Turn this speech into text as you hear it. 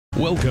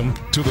Welcome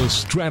to the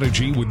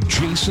Strategy with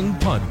Jason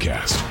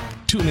podcast.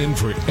 Tune in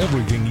for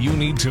everything you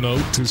need to know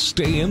to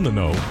stay in the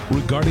know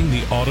regarding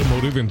the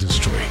automotive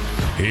industry.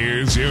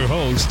 Here's your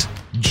host,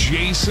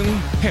 Jason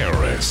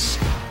Harris.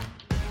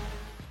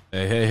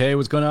 Hey,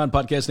 what's going on?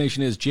 Podcast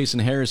Nation, is Jason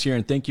Harris here,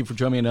 and thank you for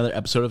joining me in another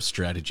episode of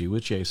Strategy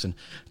with Jason.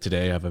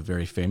 Today, I have a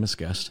very famous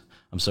guest.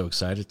 I'm so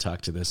excited to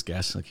talk to this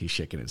guest. Like, he's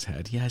shaking his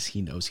head. Yes,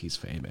 he knows he's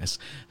famous.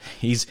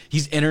 He's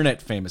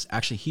internet famous.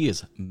 Actually, he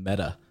is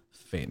meta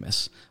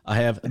famous. I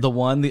have the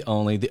one, the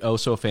only, the oh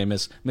so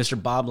famous Mr.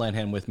 Bob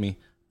Lanham with me.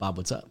 Bob,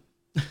 what's up?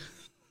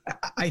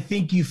 I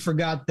think you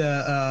forgot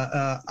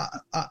the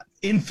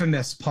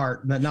infamous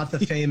part, but not the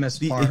famous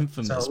part.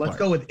 So let's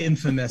go with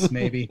infamous,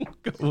 maybe.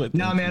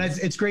 Man,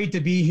 it's great to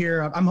be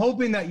here. I'm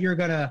hoping that you're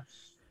gonna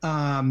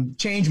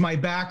change my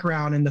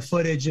background in the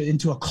footage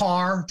into a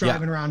car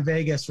driving around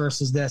Vegas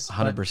versus this.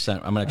 100%.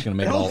 I'm actually gonna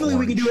make it all hopefully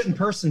we can do it in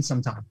person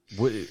sometime.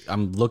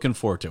 I'm looking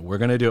forward to it. We're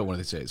gonna do it one of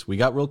these days. We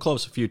got real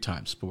close a few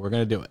times, but we're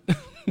gonna do it.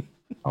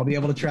 I'll be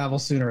able to travel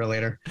sooner or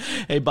later.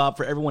 Hey, Bob,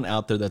 for everyone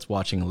out there that's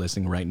watching and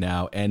listening right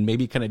now and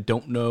maybe kind of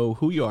don't know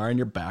who you are and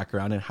your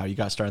background and how you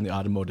got started in the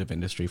automotive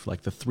industry, for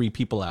like the three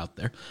people out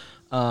there,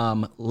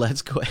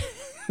 let's go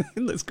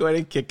ahead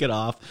and kick it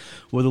off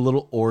with a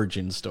little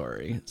origin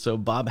story. So,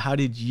 Bob, how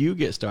did you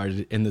get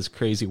started in this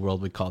crazy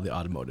world we call the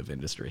automotive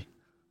industry?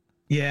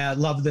 Yeah, I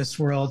love this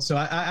world. So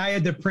I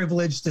had the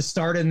privilege to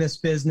start in this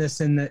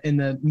business in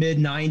the mid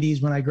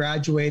 90s when I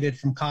graduated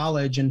from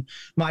college. And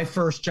my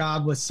first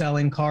job was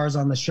selling cars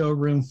on the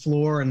showroom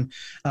floor. And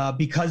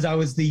because I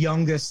was the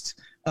youngest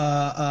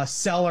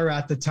seller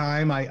at the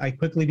time, I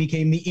quickly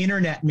became the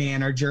internet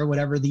manager,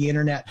 whatever the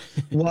internet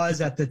was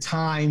at the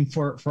time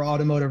for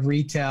automotive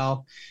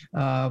retail.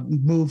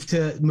 Moved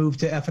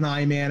to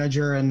F&I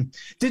manager and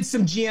did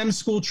some GM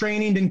school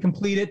training, didn't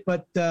complete it,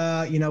 but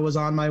was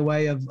on my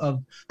way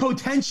of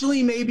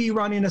potentially maybe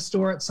running a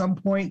store at some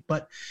point.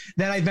 But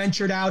then I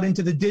ventured out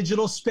into the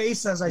digital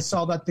space as I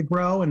saw that to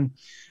grow, and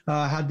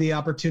had the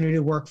opportunity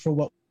to work for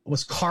what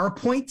was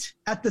CarPoint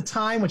at the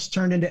time, which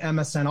turned into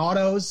MSN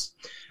Autos.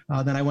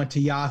 Then I went to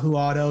Yahoo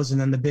Autos,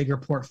 and then the bigger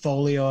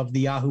portfolio of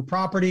the Yahoo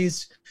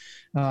properties.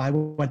 I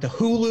went to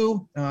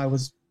Hulu. I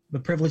was the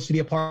privilege to be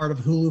a part of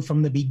Hulu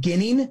from the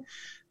beginning,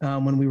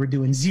 when we were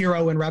doing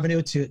zero in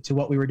revenue to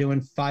what we were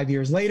doing 5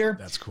 years later.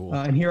 That's cool.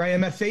 And here I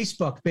am at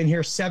Facebook. Been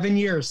here 7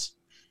 years.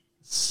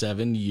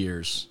 7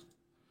 years.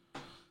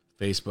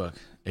 Facebook,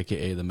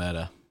 aka the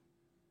Meta.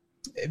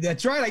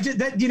 That's right.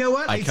 You know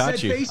what? I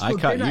caught you. Facebook, I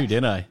caught you,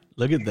 didn't I?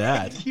 Look at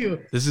that. Thank you.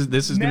 This is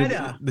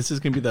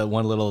gonna be the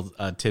one little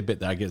tidbit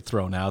that I get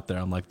thrown out there.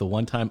 I'm like, the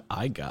one time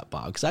I got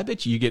Bob, because I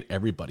bet you get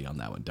everybody on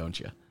that one, don't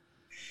you?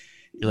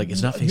 You're like,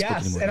 it's not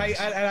Facebook anymore.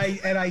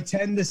 Yes, and I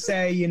tend to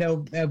say,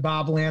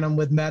 Bob Lanham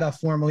with Meta,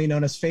 formerly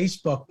known as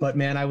Facebook, but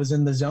man, I was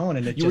in the zone,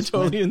 and you were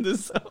totally in the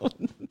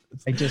zone.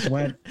 I just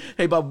went.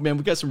 Hey, Bob, man,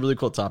 we got some really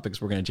cool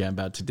topics we're going to jam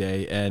about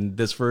today, and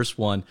this first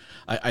one,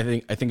 I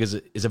think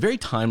is a very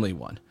timely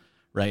one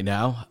right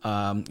now.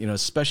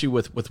 Especially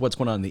with what's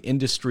going on in the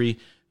industry.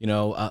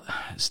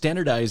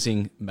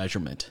 Standardizing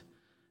measurement,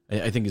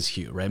 I think, is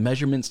huge, right?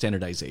 Measurement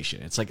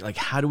standardization. It's like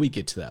how do we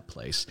get to that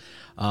place?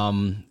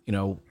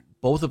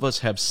 Both of us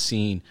have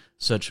seen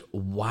such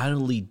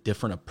wildly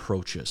different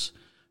approaches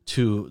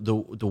to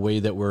the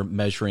way that we're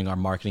measuring our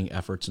marketing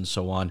efforts and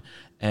so on.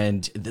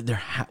 And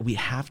we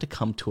have to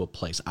come to a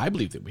place. I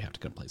believe that we have to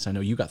come to a place. I know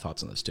you got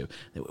thoughts on this too,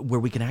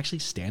 where we can actually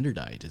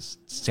standardize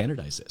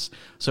this.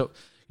 So,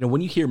 when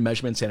you hear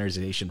measurement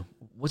standardization,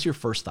 what's your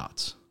first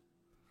thoughts?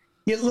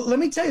 Yeah, let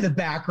me tell you the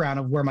background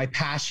of where my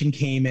passion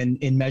came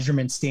in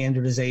measurement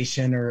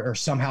standardization or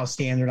somehow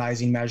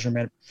standardizing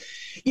measurement.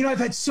 I've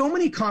had so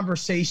many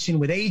conversations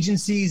with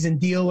agencies and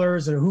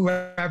dealers or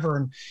whoever,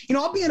 and,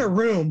 I'll be in a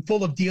room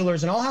full of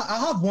dealers and I'll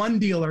have one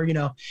dealer,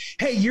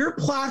 hey, your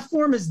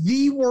platform is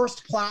the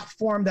worst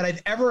platform that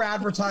I've ever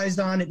advertised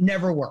on. It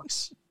never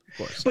works. Of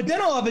course. But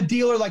then I'll have a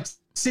dealer like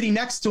sitting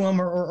next to him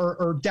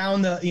or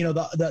down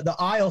the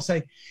aisle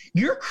say,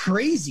 you're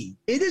crazy.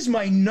 It is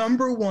my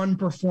number one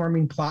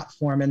performing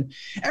platform. And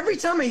every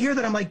time I hear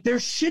that, I'm like, there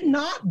should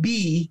not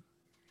be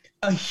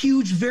a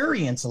huge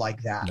variance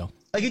like that. No.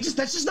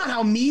 That's just not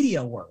how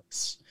media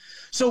works.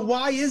 So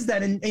why is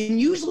that? And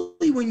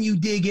usually when you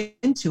dig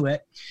into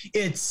it,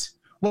 it's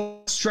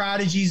what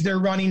strategies they're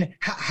running,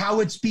 how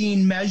it's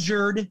being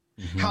measured,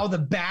 how the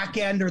back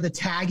end or the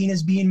tagging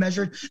is being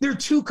measured. They're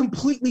two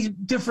completely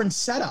different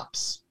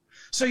setups.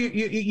 So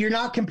you're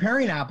not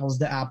comparing apples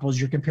to apples.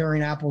 You're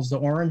comparing apples to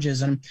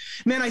oranges. And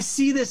man, I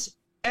see this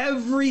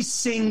every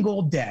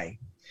single day.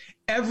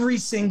 Every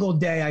single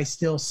day I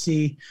still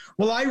see,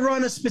 well, I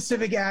run a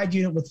specific ad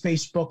unit with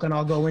Facebook and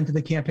I'll go into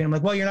the campaign. I'm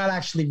like, well, you're not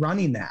actually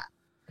running that,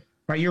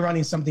 right? You're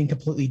running something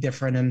completely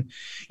different. And,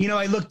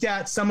 I looked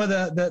at some of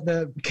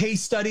the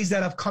case studies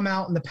that have come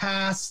out in the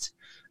past,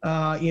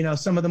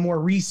 some of the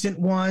more recent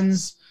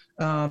ones.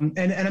 And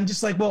I'm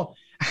just like, well,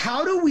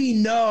 how do we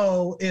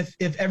know if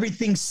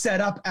everything's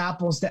set up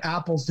apples to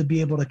apples to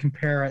be able to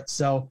compare it?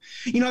 So,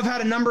 I've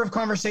had a number of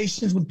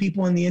conversations with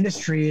people in the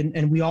industry,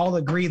 and we all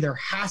agree there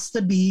has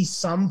to be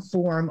some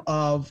form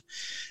of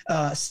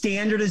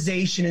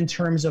standardization in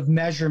terms of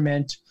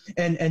measurement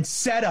and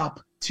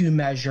setup to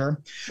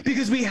measure,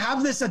 because we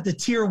have this at the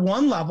tier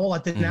 1 level.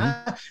 At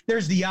the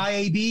there's the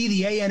IAB,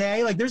 the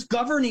ANA, like there's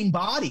governing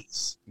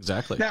bodies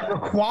exactly that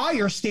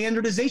require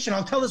standardization.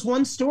 I'll tell this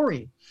one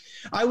story.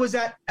 I was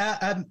at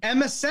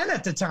MSN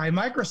at the time,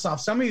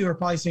 Microsoft. Some of you are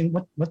probably saying,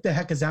 "What the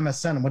heck is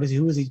MSN? What is he?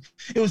 Who is he?"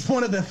 It was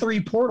one of the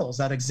 3 portals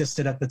that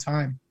existed at the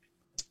time,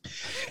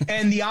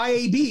 and the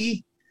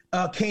IAB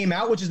came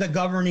out, which is the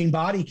governing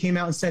body, came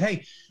out and said,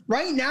 "Hey,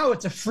 right now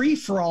it's a free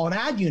for all in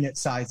ad unit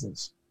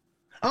sizes.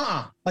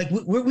 Like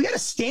we got to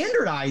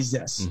standardize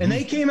this." And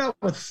they came out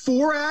with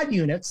 4 ad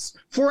unit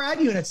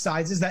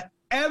sizes that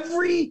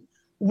every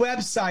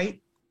website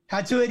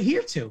had to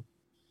adhere to,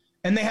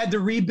 and they had to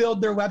rebuild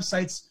their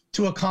websites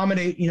to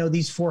accommodate,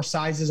 these 4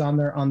 sizes on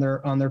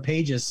their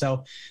pages.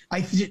 So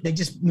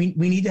we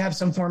need to have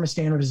some form of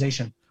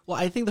standardization. Well,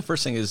 I think the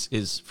first thing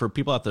is for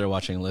people out there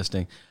watching and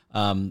listening,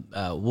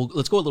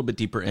 let's go a little bit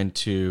deeper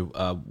into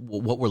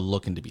what we're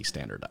looking to be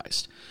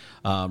standardized,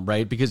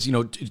 right? Because,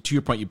 to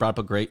your point, you brought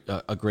up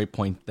a great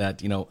point that,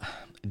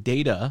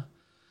 data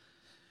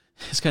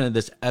is kind of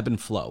this ebb and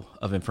flow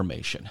of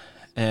information.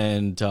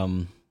 And,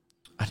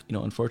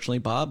 unfortunately,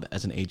 Bob,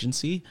 as an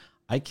agency,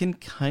 I can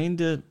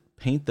kind of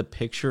paint the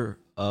picture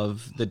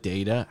of the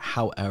data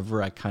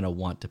however I kind of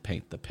want to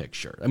paint the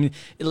picture. I mean,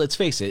 let's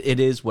face it, it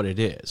is what it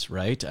is,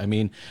 right? I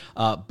mean,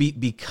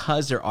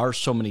 because there are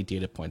so many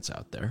data points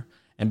out there,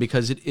 and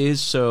because it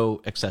is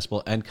so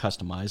accessible and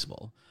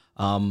customizable,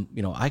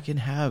 I can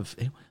have,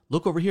 hey,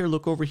 look over here,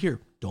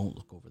 don't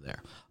look over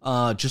there,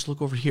 just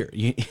look over here,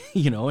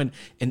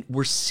 and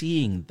we're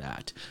seeing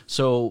that.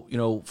 So,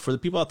 for the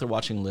people out there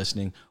watching and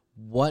listening,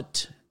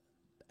 what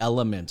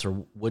elements or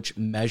which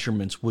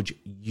measurements would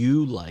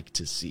you like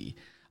to see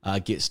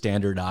get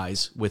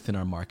standardized within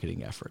our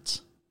marketing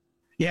efforts?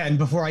 Yeah, and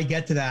before I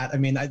get to that, I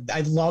mean,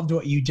 I loved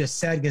what you just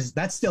said, because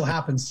that still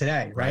happens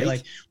today, right?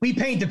 Like we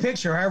paint a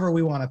picture however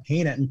we want to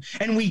paint it,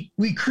 and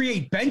we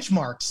create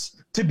benchmarks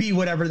to be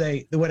whatever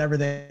they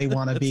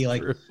want to be.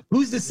 Like,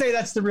 who's to say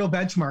that's the real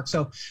benchmark?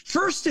 So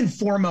first and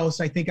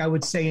foremost, I think I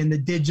would say in the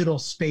digital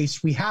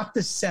space, we have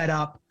to set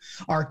up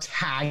our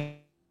tagging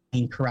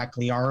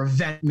correctly, our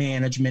event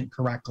management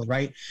correctly,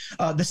 right?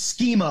 The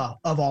schema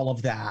of all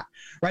of that,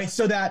 right?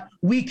 So that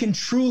we can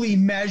truly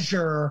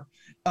measure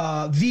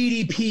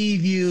VDP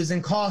views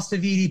and cost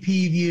of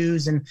VDP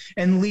views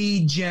and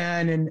lead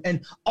gen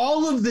and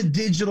all of the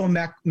digital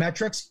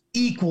metrics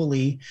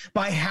equally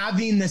by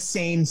having the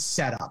same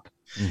setup.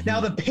 Now,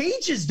 the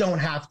pages don't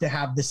have to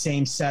have the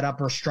same setup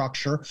or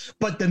structure,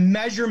 but the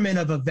measurement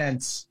of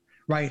events,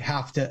 right,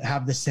 have to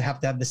have the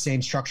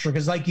same structure,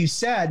 because like you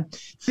said,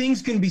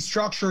 things can be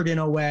structured in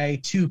a way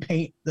to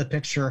paint the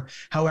picture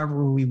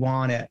however we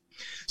want it.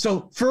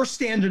 So first,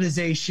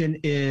 standardization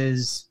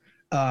is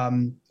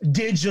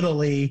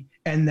digitally,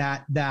 and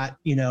that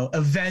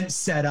event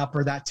setup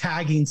or that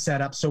tagging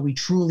setup, so we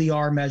truly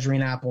are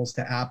measuring apples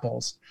to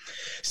apples.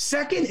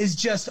 Second is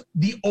just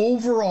the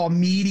overall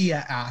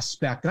media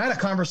aspect. And I had a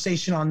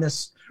conversation on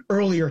this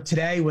earlier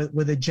today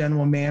with a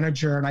general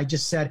manager, and I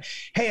just said,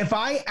 hey, if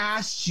I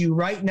asked you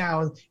right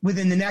now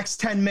within the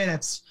next 10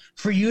 minutes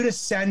for you to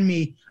send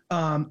me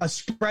a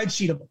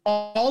spreadsheet of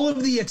all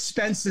of the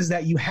expenses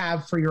that you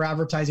have for your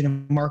advertising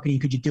and marketing,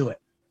 could you do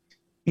it?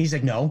 He's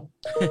like, no.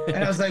 And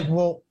I was like,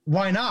 well,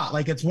 why not?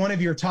 Like, it's one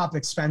of your top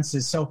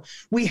expenses. So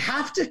we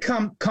have to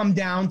come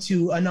down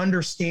to an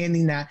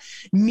understanding that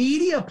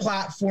media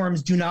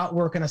platforms do not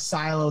work in a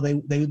silo.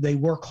 They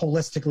work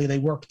holistically. They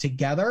work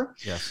together.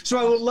 Yes. So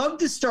I would love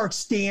to start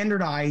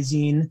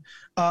standardizing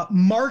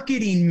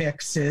marketing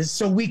mixes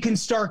so we can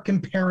start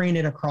comparing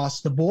it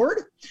across the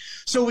board.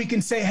 So we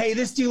can say, hey,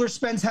 this dealer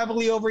spends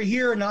heavily over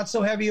here, not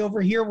so heavy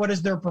over here. What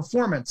is their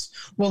performance?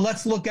 Well,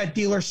 let's look at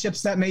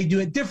dealerships that may do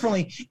it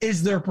differently.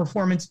 Is their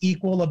performance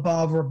equal,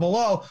 above, or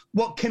below?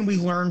 What can we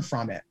learn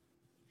from it?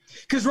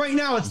 Because right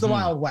now it's the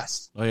Wild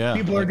West. Oh, yeah.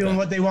 People are doing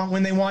what they want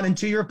when they want. And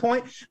to your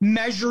point,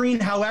 measuring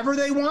however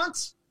they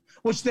want,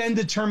 which then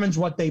determines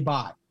what they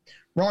buy.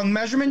 Wrong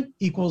measurement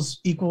equals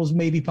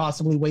maybe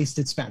possibly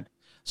wasted spend.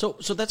 So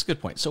that's a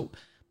good point. So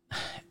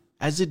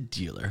as a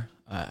dealer,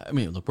 I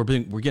mean, look, we're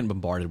getting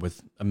bombarded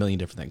with a million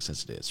different things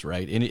as it is,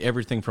 right? And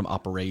everything from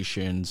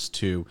operations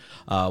to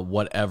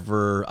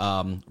whatever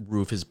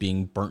roof is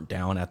being burnt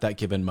down at that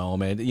given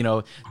moment.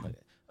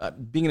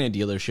 Being in a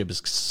dealership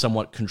is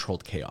somewhat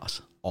controlled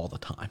chaos all the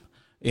time.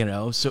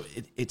 So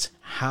it's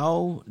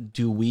how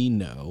do we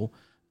know,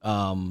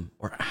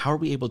 or how are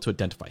we able to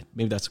identify?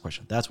 Maybe that's the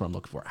question. That's what I'm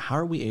looking for. How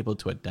are we able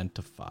to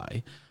identify,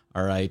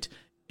 all right,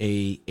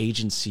 a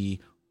agency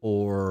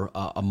or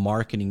a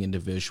marketing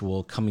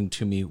individual coming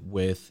to me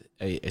with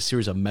a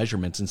series of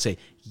measurements and say,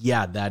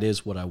 yeah, that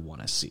is what I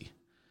want to see?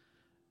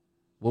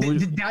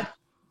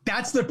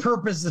 that's the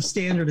purpose of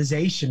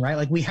standardization, right?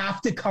 Like we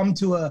have to come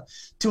to a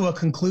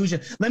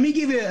conclusion. Let me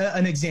give you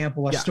an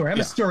example, a story.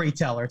 I'm a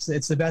storyteller.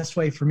 It's the best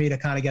way for me to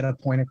kind of get a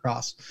point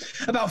across.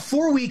 About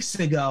 4 weeks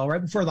ago,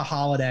 right before the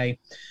holiday,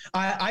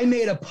 I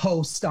made a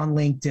post on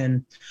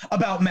LinkedIn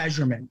about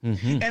measurement.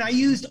 And I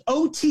used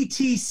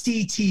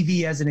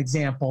OTT-CTV as an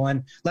example.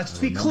 And let's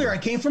be clear, I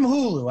came from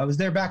Hulu. I was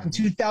there back in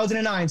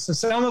 2009. So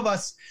some of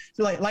us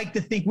like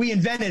to think we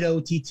invented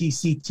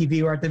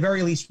OTT-CTV, or at the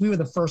very least, we were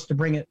the first to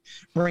bring it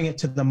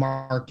to the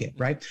market,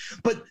 right?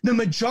 But the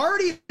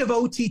majority of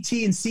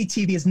OTT and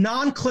CTV is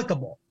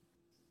non-clickable.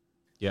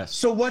 Yes.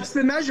 So what's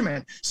the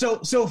measurement? So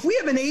if we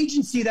have an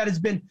agency that has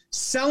been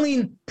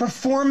selling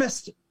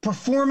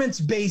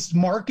performance-based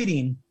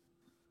marketing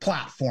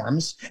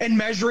platforms and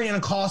measuring on a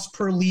cost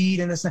per lead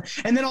and this,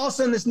 and then all of a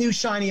sudden this new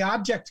shiny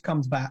object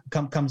comes by,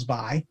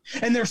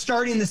 and they're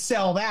starting to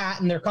sell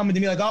that, and they're coming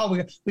to me like,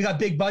 oh, we got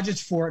big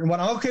budgets for it and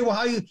whatnot. Okay,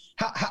 well,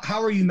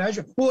 how are you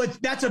measuring? Well,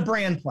 that's a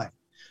brand play.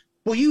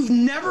 Well, you've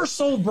never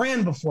sold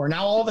brand before.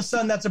 Now all of a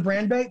sudden that's a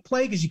brand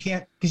play because you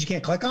can't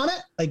click on it,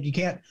 like you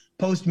can't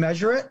post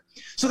measure it.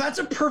 So that's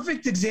a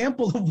perfect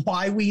example of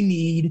why we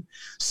need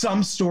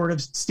some sort of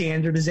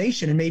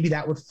standardization, and maybe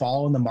that would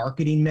fall in the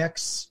marketing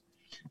mix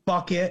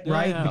bucket,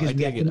 right? Yeah, because I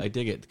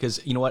dig it.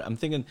 Because you know what, I'm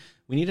thinking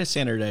we need a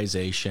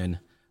standardization.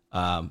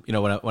 When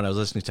I was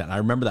listening to it, and I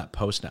remember that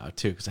post now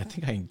too, because I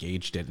think I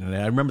engaged it, and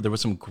I remember there was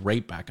some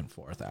great back and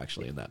forth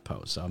actually in that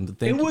post. So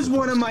it was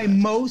one of my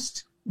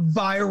most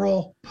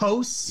viral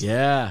posts.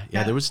 Yeah.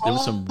 There was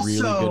some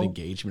really good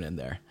engagement in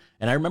there,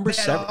 and I remember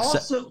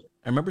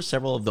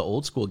several of the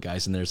old school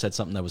guys in there said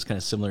something that was kind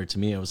of similar to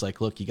me. I was like,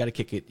 look, you got to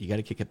kick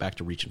it back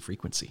to reach and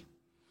frequency.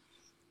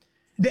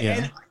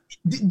 And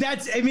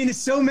that's, I mean, it's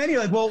so many.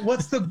 Like, well,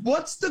 what's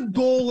the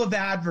goal of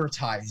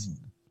advertising?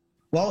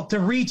 Well, to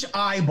reach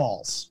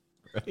eyeballs.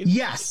 Right.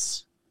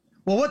 Yes.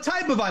 Well, what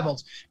type of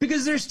eyeballs?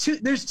 Because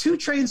there's two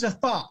trains of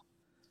thought,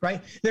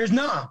 right?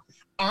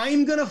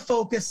 I'm going to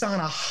focus on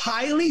a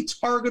highly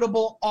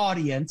targetable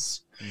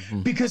audience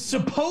because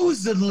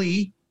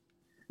supposedly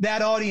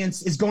that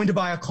audience is going to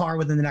buy a car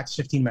within the next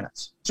 15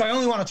 minutes. So I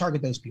only want to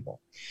target those people.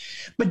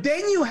 But then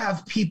you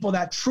have people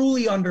that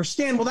truly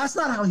understand, well, that's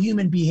not how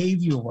human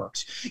behavior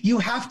works. You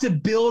have to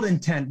build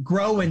intent,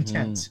 grow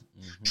intent,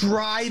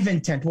 drive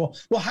intent. Well,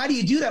 how do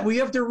you do that? Well,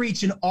 you have to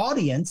reach an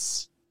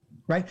audience,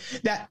 right,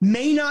 that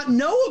may not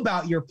know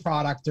about your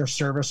product or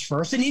service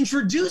first, and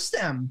introduce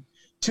them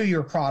to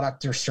your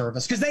product or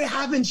service because they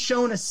haven't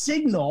shown a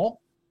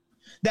signal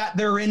that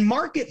they're in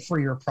market for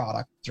your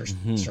product or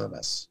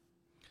service.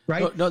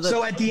 Right.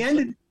 So at the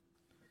end,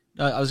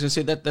 I was going to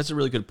say that's a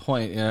really good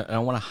point, and I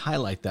want to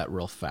highlight that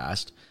real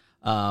fast,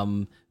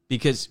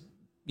 because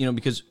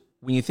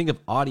when you think of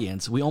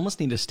audience, we almost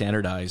need to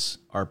standardize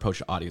our approach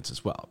to audience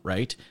as well,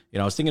 right?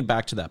 I was thinking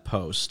back to that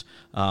post,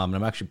 and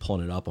I'm actually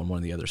pulling it up on one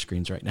of the other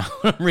screens right now.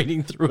 I'm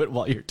reading through it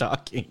while you're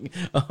talking,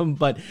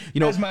 but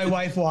as my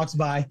wife walks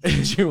by,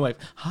 is your wife?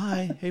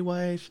 Hi, hey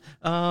wife.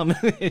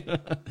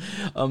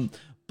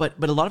 But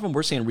a lot of them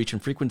were saying reach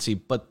and frequency,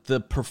 but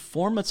the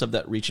performance of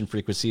that reach and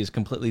frequency is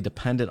completely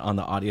dependent on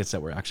the audience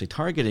that we're actually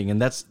targeting,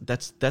 and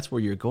that's where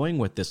you're going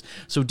with this.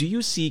 So do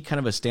you see kind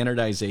of a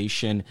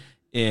standardization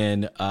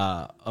in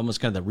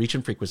almost kind of the reach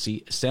and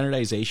frequency,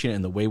 standardization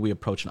in the way we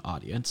approach an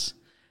audience,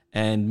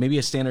 and maybe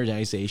a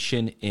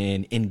standardization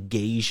in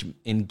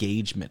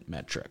engagement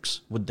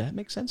metrics? Would that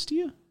make sense to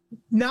you?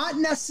 Not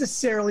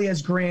necessarily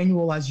as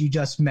granular as you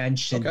just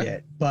mentioned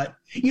it, but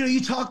you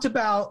talked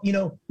about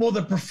well,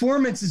 the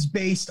performance is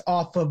based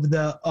off of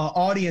the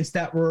audience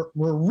that we're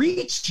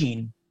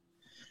reaching,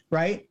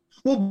 right?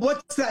 Well,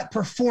 what's that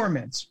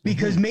performance?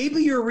 Because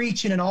maybe you're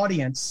reaching an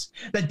audience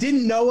that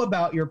didn't know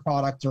about your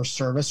product or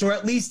service, or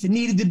at least it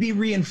needed to be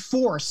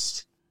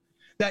reinforced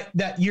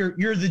that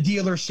you're the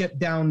dealership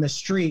down the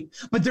street,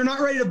 but they're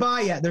not ready to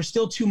buy yet. They're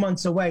still 2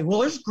 months away. Well,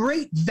 there's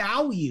great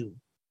value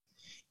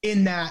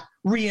in that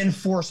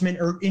reinforcement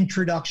or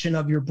introduction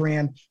of your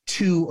brand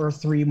 2 or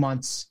 3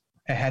 months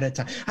ahead of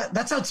time.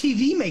 That's how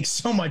TV makes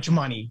so much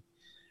money,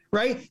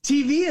 right?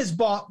 TV is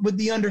bought with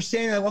the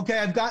understanding that, okay,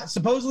 I've got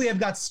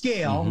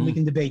scale, and we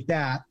can debate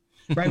that,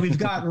 right? We've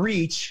got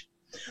reach,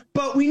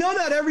 but we know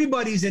not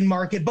everybody's in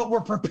market, but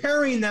we're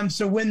preparing them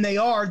so when they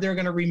are, they're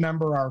going to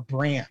remember our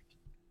brand.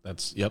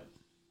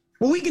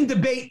 Well, we can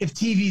debate if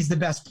TV is the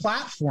best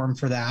platform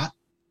for that.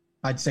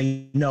 I'd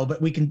say no, but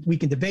we can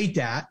debate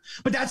that.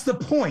 But that's the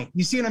point.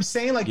 You see what I'm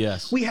saying? Like,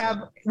 yes. we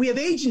have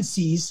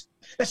agencies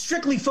that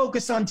strictly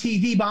focus on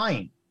TV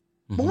buying.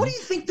 But what do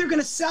you think they're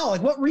going to sell?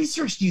 Like, what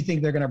research do you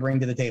think they're going to bring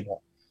to the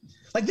table?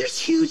 Like, there's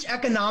huge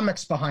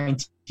economics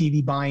behind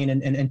TV buying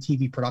and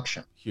TV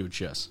production.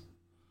 Huge, yes.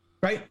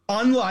 Right?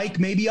 Unlike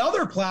maybe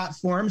other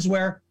platforms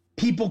where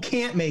people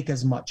can't make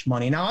as much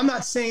money. Now, I'm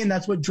not saying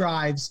that's what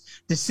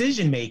drives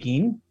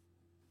decision-making,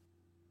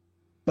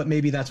 but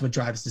maybe that's what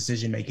drives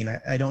decision-making.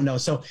 I don't know.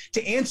 So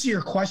to answer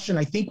your question,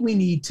 I think we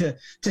need to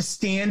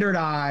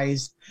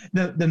standardize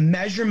the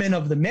measurement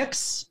of the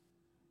mix,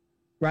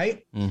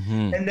 right?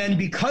 And then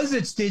because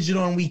it's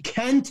digital and we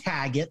can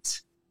tag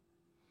it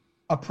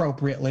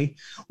appropriately,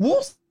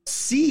 we'll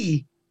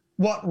see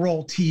what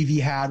role TV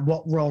had,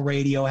 what role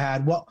radio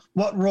had, what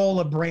role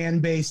a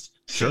brand-based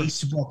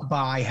Facebook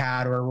buy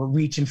had, or a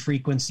reach and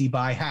frequency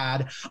buy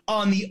had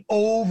on the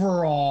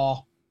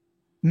overall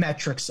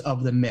metrics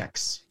of the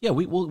mix. Yeah,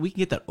 we can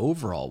get that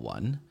overall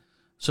one.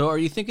 So are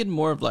you thinking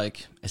more of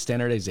like a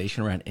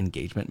standardization around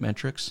engagement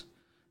metrics?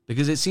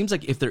 Because it seems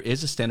like if there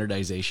is a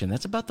standardization,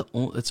 that's about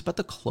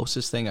the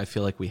closest thing I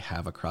feel like we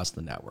have across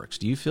the networks.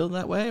 Do you feel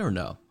that way or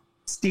no?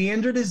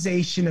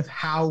 Standardization of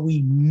how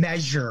we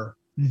measure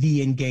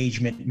the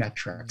engagement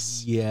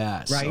metrics.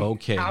 Yes. Right.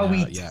 Okay. How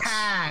we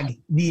tag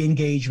the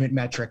engagement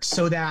metrics,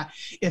 so that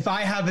if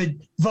I have a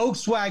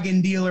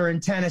Volkswagen dealer in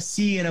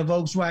Tennessee and a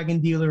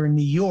Volkswagen dealer in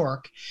New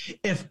York,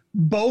 if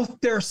both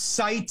their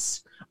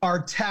sites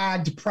are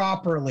tagged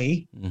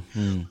properly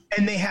and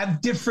they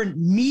have different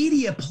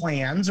media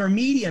plans or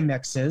media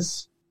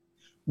mixes,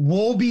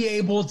 we'll be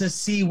able to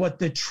see what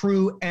the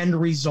true end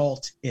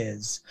result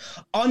is.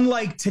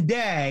 Unlike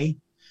today,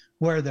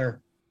 where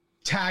their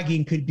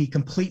tagging could be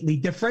completely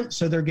different,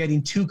 so they're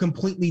getting two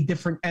completely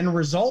different end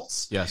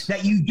results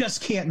that you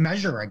just can't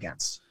measure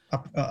against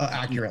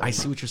accurately. I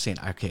see what you're saying.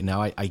 Okay,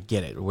 now I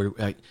get it.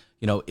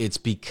 It's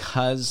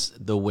because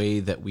the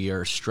way that we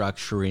are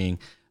structuring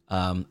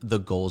the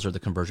goals or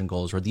the conversion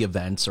goals or the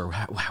events or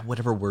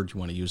whatever word you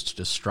want to use to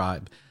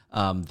describe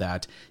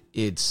that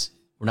we're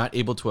not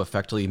able to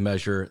effectively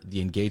measure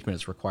the engagement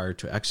it's required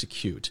to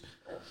execute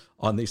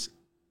on these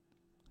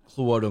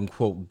quote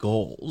unquote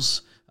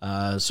goals.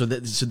 So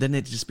then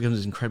it just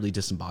becomes incredibly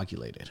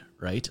disembogulated,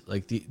 right?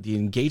 Like the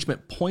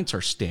engagement points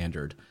are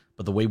standard,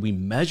 but the way we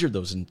measure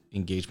those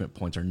engagement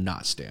points are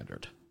not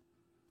standard.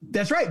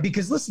 That's right.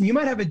 Because listen, you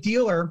might have a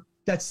dealer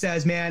that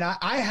says, man,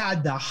 I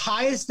had the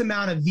highest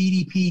amount of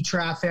VDP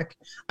traffic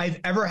I've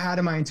ever had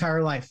in my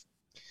entire life,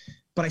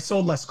 but I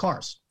sold less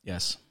cars.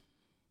 Yes.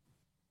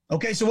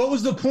 Okay, so what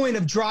was the point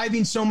of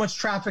driving so much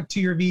traffic to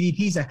your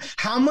VDPs?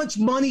 How much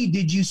money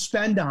did you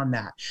spend on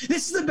that?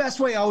 This is the best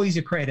way I always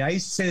equate it. I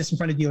used to say this in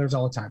front of dealers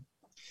all the time.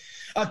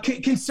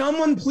 Can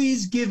someone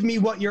please give me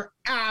what your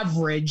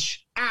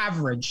average,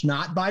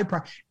 not by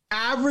price,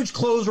 average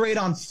close rate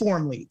on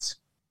form leads?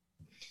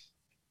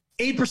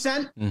 8%?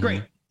 Mm-hmm.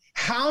 Great.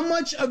 How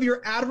much of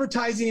your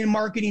advertising and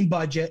marketing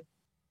budget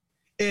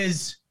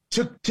is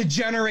to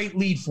generate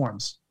lead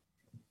forms?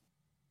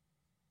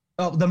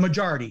 Oh, the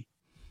majority.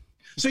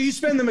 So you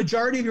spend the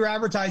majority of your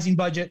advertising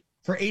budget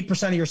for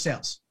 8% of your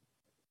sales.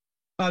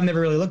 I've never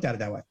really looked at it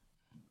that way.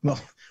 Well,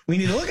 we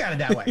need to look at it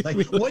that way.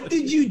 Like, what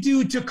did you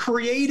do to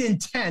create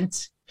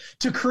intent,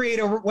 to create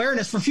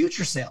awareness for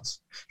future sales?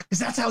 Because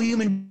that's how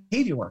human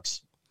behavior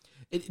works.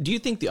 Do you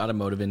think the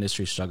automotive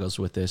industry struggles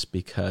with this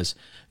because,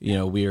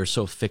 we are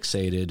so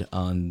fixated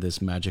on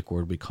this magic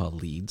word we call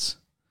leads?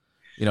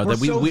 That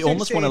we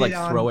almost want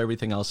to throw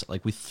everything else,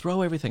 we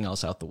throw everything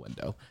else out the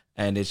window.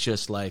 And it's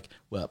just like,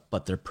 well,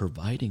 but they're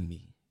providing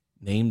me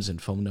names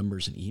and phone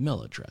numbers and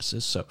email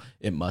addresses, so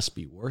it must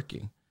be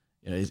working.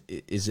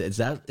 Is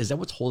that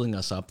what's holding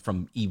us up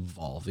from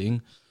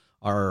evolving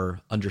our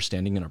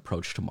understanding and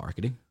approach to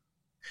marketing?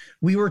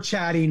 We were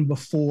chatting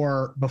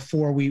before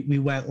we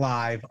went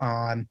live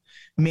on,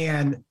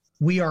 man,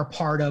 we are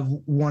part of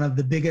one of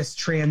the biggest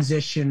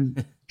transitions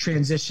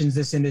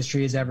this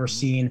industry has ever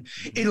seen.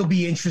 It'll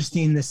be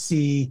interesting to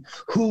see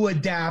who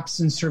adapts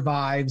and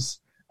survives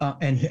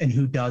and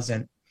who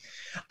doesn't.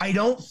 I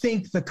don't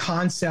think the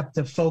concept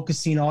of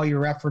focusing all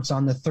your efforts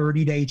on the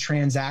 30-day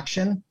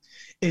transaction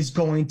is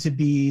going to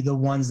be the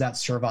ones that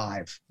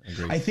survive.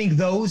 I think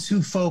those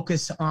who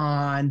focus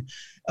on,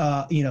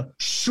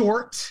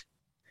 short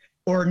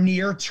or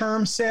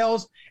near-term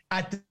sales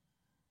at the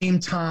same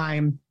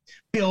time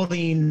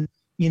building,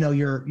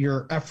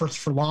 your efforts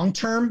for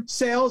long-term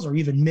sales or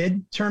even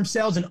mid-term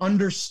sales, and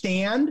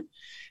understand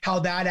how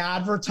that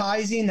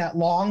advertising, that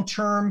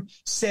long-term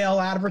sale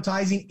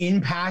advertising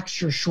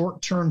impacts your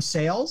short-term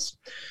sales.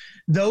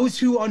 Those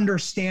who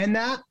understand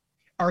that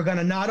are going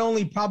to not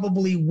only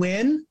probably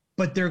win,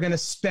 but they're going to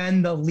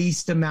spend the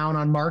least amount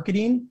on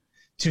marketing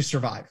to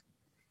survive.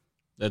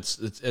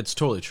 It's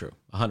totally true.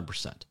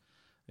 100%.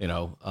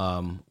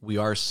 We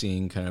are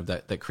seeing kind of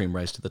that cream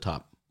rise to the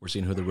top. We're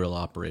seeing who the real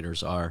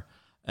operators are.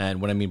 And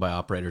what I mean by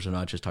operators, I'm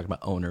not just talking about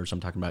owners.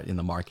 I'm talking about in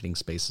the marketing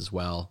space as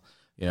well.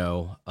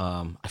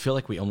 I feel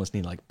like we almost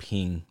need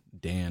Ping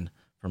Dan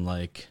from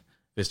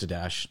Vista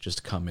Dash just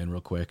to come in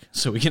real quick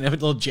so we can have a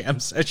little jam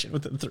session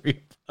with the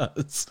three of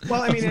us.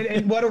 Well, I mean,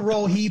 and what a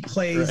role he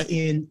plays right.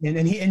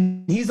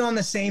 and he's on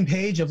the same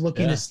page of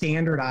looking to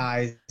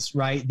standardize,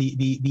 right?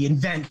 The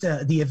event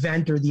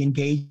or the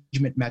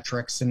engagement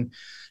metrics. And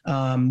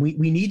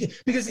we need to,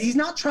 because he's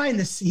not trying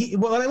to see,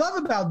 what I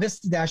love about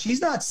Vista Dash,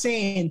 he's not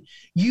saying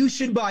you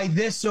should buy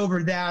this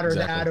over that or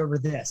that over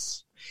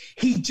this.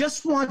 He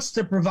just wants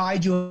to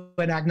provide you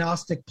an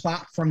agnostic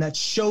platform that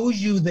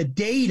shows you the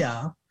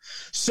data,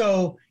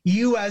 so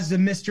you as the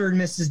Mr. and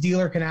Mrs.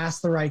 Dealer can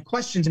ask the right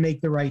questions and make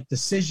the right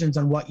decisions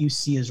on what you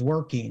see is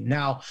working.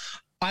 Now,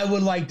 I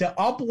would like to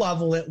up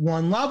level it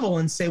one level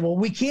and say, well,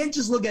 we can't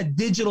just look at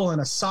digital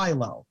in a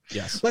silo.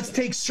 Yes. Let's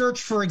take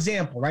search, for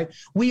example, right?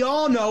 We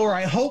all know, or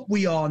I hope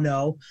we all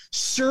know,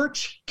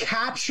 search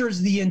captures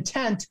the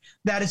intent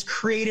that is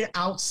created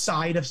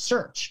outside of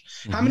search.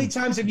 Mm-hmm. How many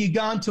times have you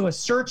gone to a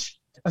search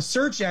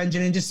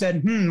engine and just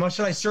said, what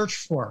should I search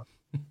for?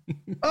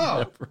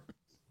 Oh,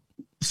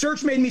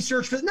 search made me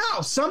search for,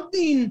 no,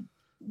 something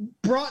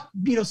brought,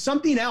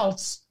 something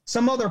else.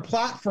 Some other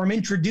platform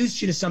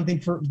introduced you to something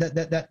for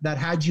that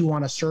had you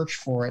want to search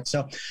for it.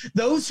 So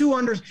those who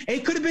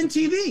it could have been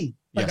TV.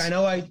 Like, yes. I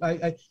know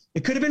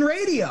it could have been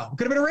radio. It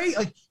could have been radio.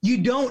 Like, you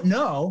don't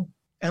know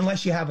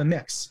unless you have a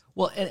mix.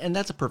 Well, and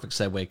that's a perfect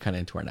segue kind of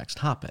into our next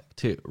topic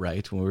too,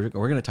 right? We're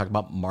going to talk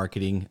about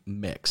marketing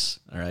mix,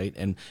 all right,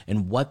 and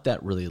what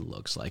that really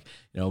looks like.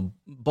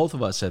 Both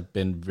of us have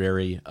been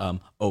very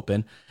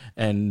open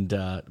and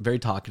very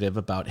talkative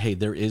about, hey,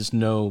 there is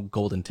no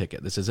golden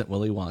ticket. This isn't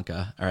Willy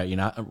Wonka, all right? You're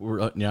not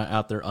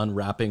out there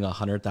unwrapping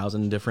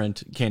 100,000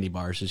 different candy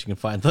bars so you can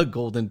find the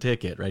golden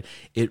ticket, right?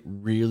 It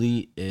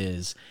really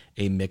is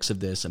a mix of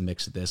this, a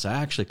mix of this. I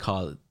actually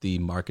call it the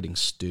marketing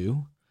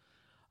stew.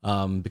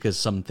 Because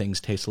some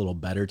things taste a little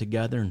better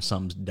together and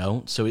some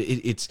don't. So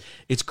it's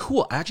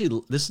cool.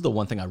 Actually, this is the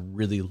one thing I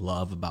really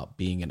love about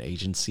being an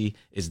agency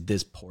is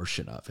this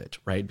portion of it,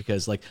 right?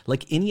 Because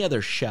like any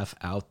other chef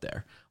out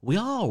there, we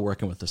all are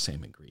working with the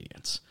same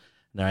ingredients,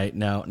 right?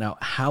 Now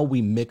how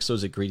we mix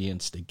those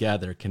ingredients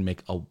together can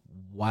make a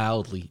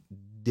wildly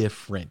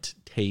different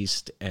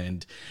taste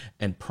and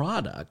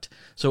product.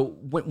 So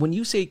when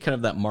you say kind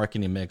of that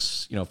marketing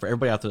mix, for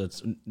everybody out there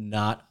that's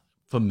not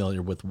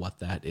familiar with what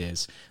that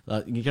is,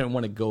 you kind of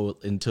want to go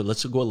into,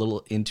 let's go a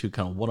little into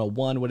kind of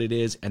 101, what it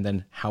is, and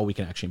then how we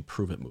can actually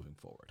improve it moving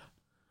forward.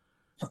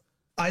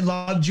 I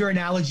loved your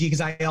analogy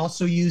because I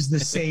also used the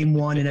same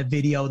one in a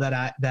video that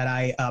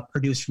I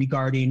produced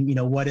regarding,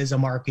 what is a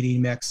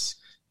marketing mix,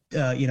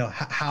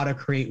 how to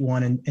create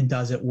one and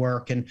does it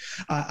work. And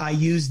I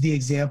used the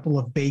example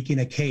of baking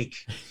a cake.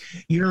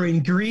 Your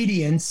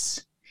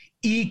ingredients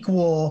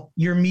equal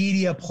your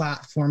media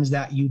platforms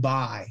that you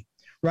buy.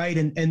 Right.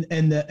 And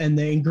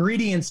the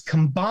ingredients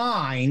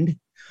combined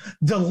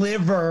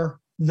deliver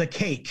the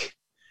cake.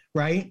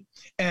 Right.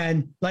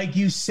 And like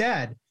you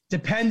said,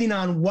 depending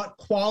on what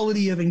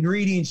quality of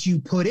ingredients you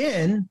put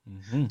in,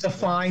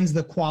 defines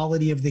the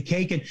quality of the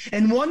cake.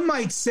 And one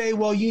might say,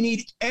 well, you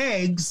need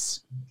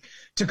eggs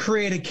to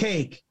create a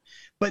cake.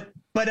 But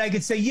I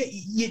could say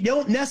you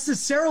don't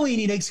necessarily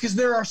need eggs because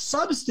there are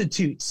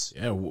substitutes.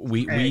 Yeah,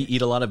 we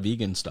eat a lot of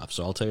vegan stuff.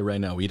 So I'll tell you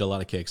right now, we eat a lot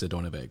of cakes that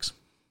don't have eggs.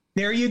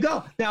 There you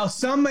go. Now,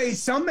 some may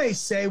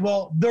say,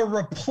 well, the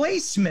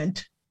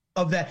replacement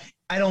of that,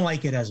 I don't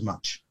like it as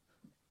much,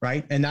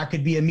 right? And that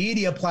could be a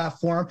media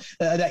platform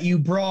that you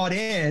brought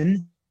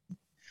in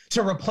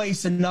to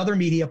replace another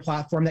media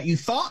platform that you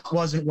thought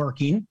wasn't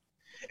working.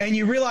 And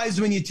you realized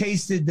when you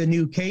tasted the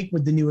new cake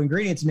with the new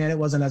ingredients, man, it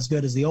wasn't as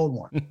good as the old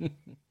one.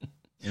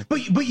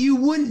 But you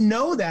wouldn't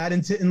know that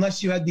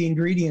unless you had the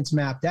ingredients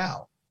mapped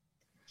out.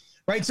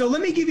 Right. So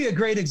let me give you a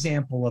great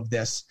example of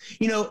this.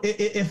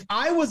 If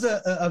I was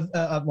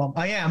well,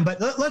 I am, but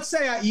let's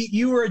say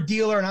you were a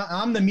dealer and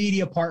I'm the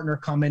media partner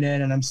coming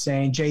in and I'm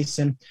saying,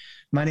 Jason,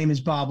 my name is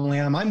Bob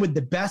Lanham. I'm with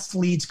the best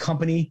leads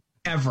company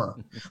ever.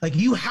 Like,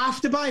 you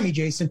have to buy me,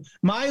 Jason.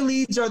 My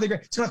leads are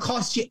it's going to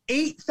cost you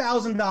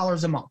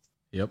 $8,000 a month.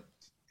 Yep.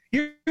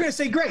 You're going to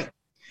say, great.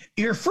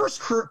 Your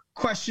first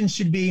question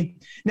should be,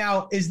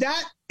 now, is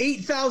that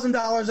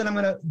 $8,000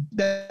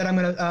 that I'm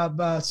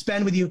gonna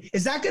spend with you?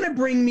 Is that going to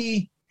bring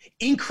me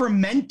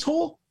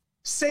incremental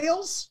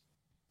sales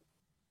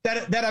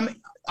that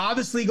I'm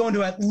obviously going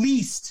to at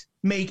least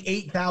make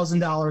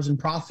 $8,000 in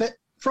profit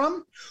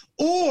from?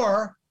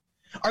 Or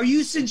are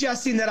you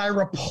suggesting that I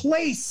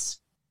replace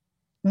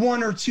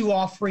one or two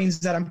offerings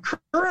that I'm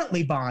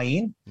currently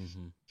buying?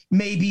 Mm-hmm.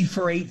 Maybe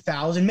for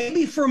 $8,000,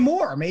 maybe for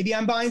more. Maybe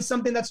I'm buying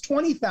something that's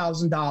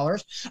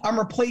 $20,000. I'm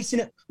replacing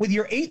it with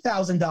your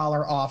 $8,000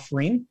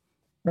 offering,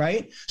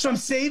 right? So I'm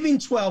saving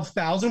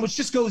 $12,000, which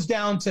just goes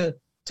down to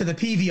the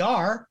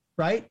PVR,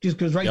 right? Just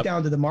goes right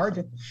down to the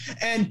margin.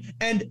 And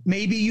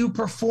maybe you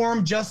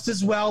perform just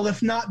as well,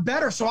 if not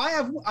better. So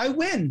I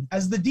win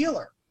as the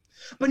dealer.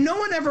 But no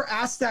one ever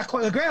asked that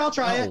question. Great, I'll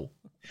try it.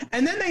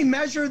 And then they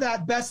measure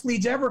that best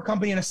leads ever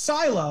company in a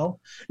silo,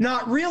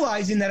 not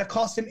realizing that it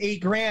cost them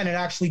 $8,000 and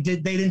actually they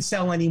didn't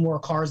sell any more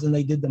cars than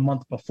they did the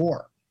month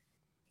before.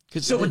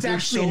 So it's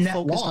actually so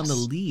focused on the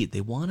lead.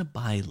 They want to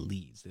buy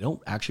leads. They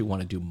don't actually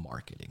want to do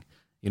marketing.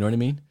 You know what I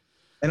mean?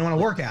 They don't want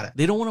to work at it.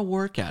 They don't want to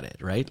work at it,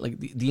 right? Like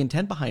the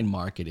intent behind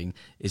marketing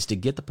is to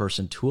get the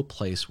person to a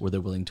place where they're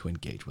willing to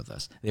engage with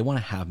us. They want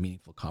to have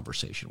meaningful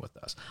conversation with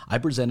us. I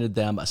presented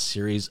them a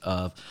series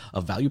of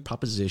value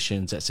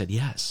propositions that said,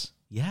 yes,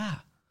 yeah,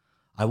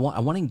 I want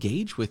to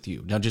engage with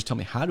you. Now just tell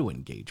me how to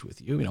engage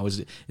with you. Is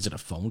it a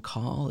phone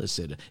call? Is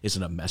it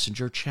a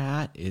messenger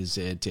chat? Is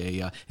it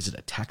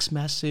a text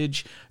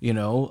message?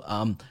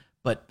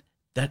 But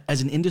that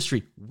as an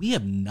industry, we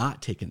have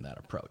not taken that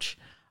approach.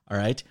 All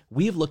right.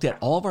 We have looked at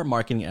all of our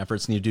marketing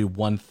efforts need to do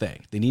one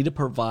thing. They need to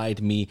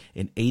provide me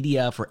an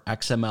ADF or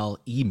XML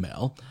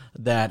email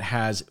that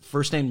has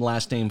first name,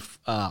 last name,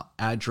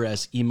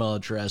 address, email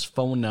address,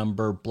 phone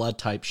number, blood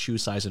type, shoe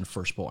size, and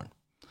firstborn.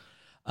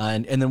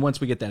 And then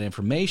once we get that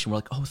information, we're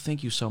like, oh,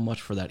 thank you so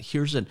much for that.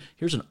 Here's an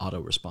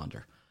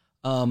autoresponder.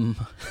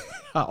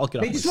 I'll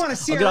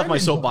get off my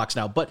soapbox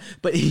now, but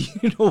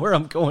you know where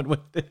I'm going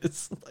with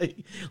this.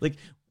 Like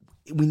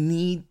we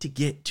need to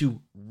get to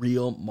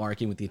real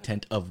marketing with the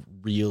intent of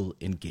real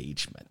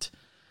engagement.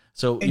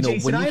 So, and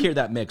Jason, when you hear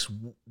that mix,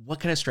 what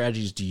kind of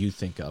strategies do you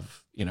think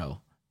of,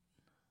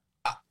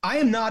 I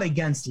am not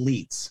against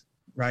leads,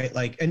 right?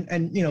 Like,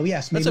 and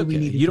yes, maybe we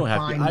need to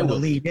define what a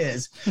lead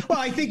is. Well,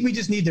 I think we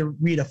just need to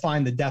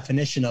redefine the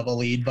definition of a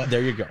lead, but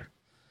there you go.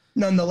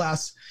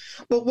 Nonetheless,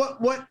 but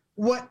what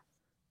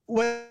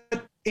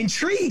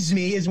intrigues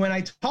me is when I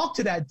talk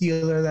to that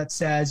dealer that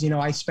says,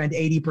 I spend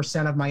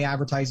 80% of my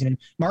advertising and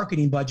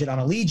marketing budget on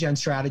a lead gen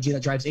strategy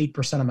that drives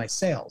 8% of my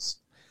sales.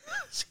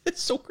 It's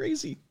so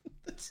crazy.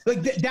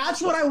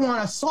 That's what I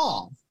want to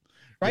solve,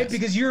 right? Yes.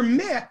 Because your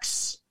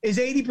mix is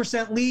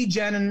 80% lead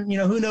gen, and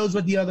who knows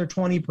what the other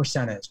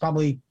 20% is?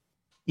 Probably,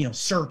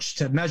 search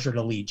to measure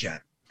the lead gen,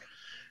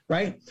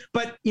 right?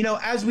 But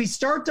as we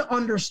start to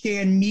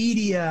understand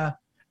media.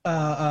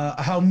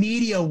 How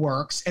media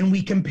works, and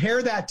we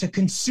compare that to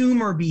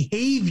consumer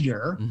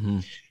behavior,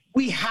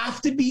 we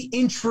have to be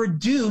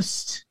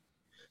introduced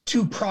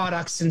to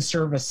products and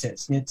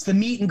services. And it's the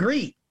meet and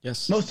greet.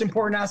 Yes. Most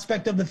important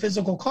aspect of the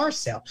physical car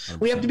sale. 100%.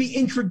 We have to be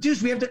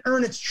introduced. We have to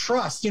earn its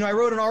trust. I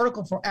wrote an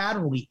article for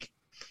Adweek,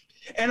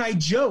 and I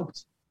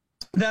joked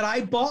that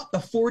I bought the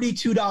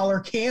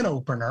 $42 can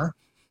opener,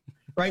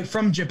 right,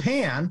 from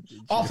Japan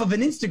off of an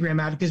Instagram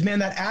ad because, man,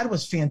 that ad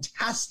was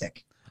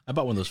fantastic. I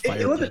bought one of those fire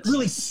It wasn't pits.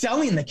 really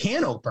selling the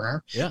can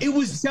opener. Yeah. It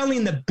was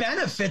selling the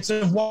benefits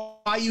of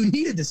why you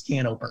needed this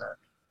can opener.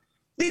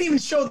 They didn't even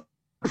show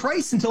the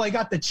price until I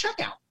got the checkout.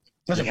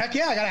 I was like, heck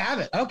yeah, I got to have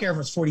it. I don't care if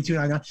it's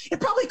 $42.99.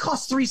 It probably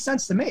costs 3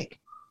 cents to make.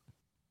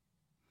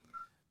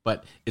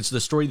 But it's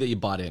the story that you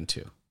bought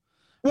into.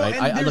 Well,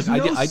 right?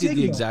 I did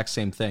the exact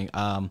same thing.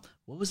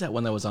 What was that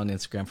one that was on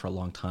Instagram for a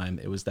long time?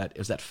 It was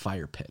that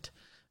fire pit.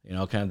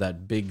 Kind of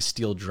that big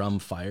steel drum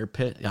fire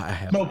pit. Yeah, I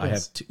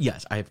have two.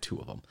 Yes, I have two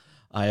of them.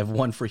 I have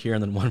one for here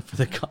and then one for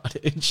the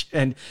cottage.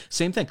 And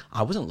same thing.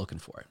 I wasn't looking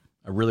for it.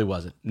 I really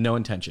wasn't. No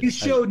intention. You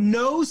showed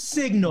no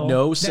signal.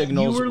 No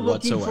signals that you were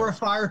looking whatsoever. for a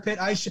fire pit.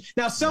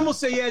 Now, some will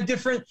say, yeah,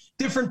 different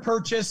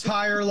purchase,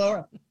 higher,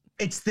 lower.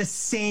 It's the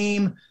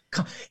same.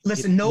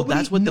 Listen, nobody.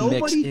 That's what the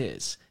mix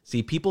is.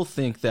 See, people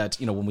think that,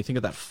 when we think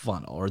of that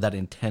funnel or that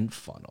intent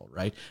funnel,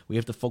 right, we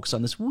have to focus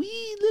on this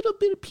wee little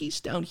bit of piece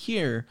down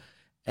here.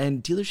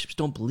 And dealerships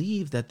don't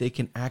believe that they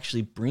can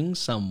actually bring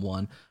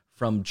someone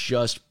from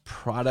just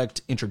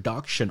product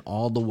introduction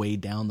all the way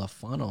down the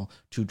funnel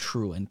to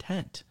true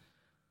intent.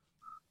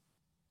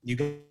 You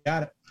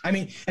got it. I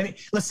mean,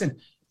 listen,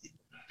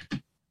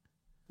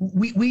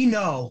 we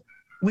know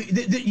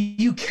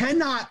you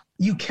cannot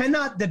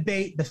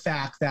debate the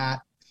fact that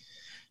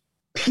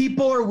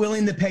people are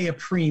willing to pay a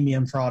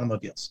premium for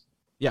automobiles.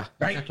 Yeah,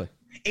 right. Exactly.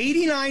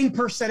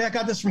 89%. I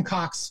got this from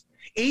Cox.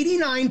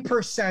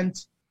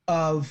 89%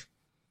 of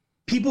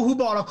people who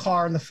bought a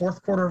car in the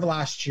fourth quarter of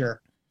last year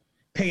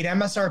paid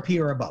MSRP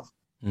or above.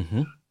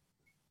 Mm-hmm.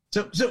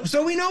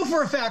 So we know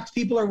for a fact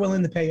people are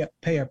willing to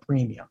pay a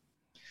premium.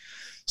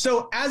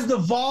 So as the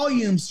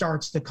volume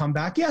starts to come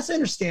back, yes, I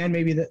understand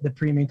maybe the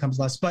premium comes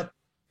less, but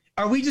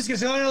are we just going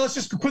to say, no, let's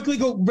just quickly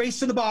go race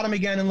to the bottom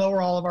again and lower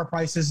all of our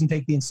prices and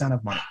take the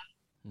incentive money?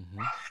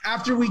 Mm-hmm.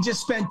 After we just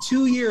spent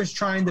 2 years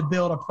trying to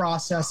build a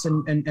process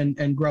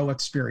and grow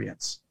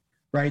experience,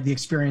 right? The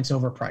experience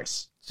over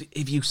price. So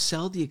if you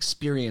sell the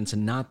experience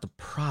and not the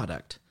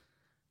product,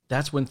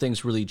 that's when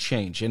things really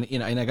change. And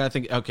and I got to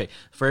think, okay,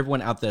 for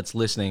everyone out there that's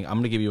listening, I'm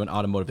going to give you an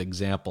automotive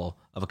example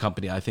of a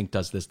company I think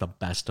does this the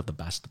best of the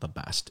best of the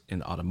best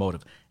in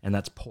automotive, and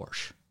that's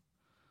Porsche.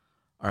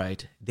 All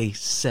right, they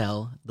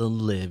sell the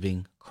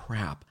living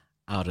crap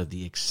out of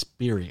the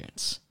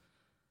experience.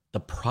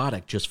 The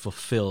product just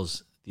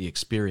fulfills the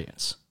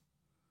experience.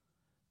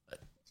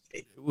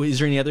 Is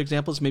there any other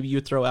examples maybe you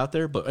would throw out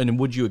there? And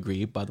would you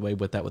agree, by the way,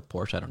 with that with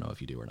Porsche? I don't know if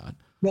you do or not.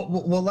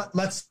 Well,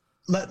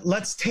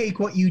 let's take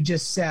what you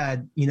just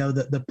said.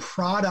 The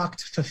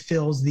product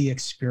fulfills the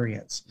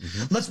experience.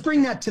 Mm-hmm. Let's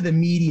bring that to the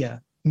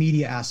media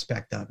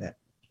aspect of it,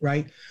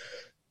 right?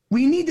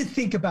 We need to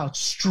think about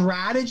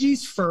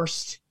strategies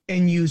first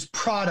and use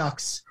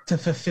products to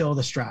fulfill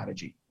the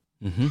strategy.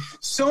 Mm-hmm.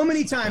 So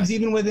many times,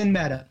 even within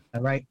Meta,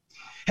 right?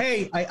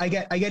 Hey, I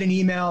get an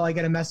email, I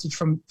get a message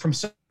from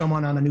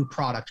someone on a new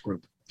product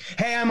group.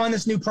 Hey, I'm on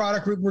this new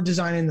product group. We're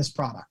designing this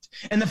product.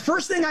 And the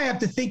first thing I have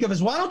to think of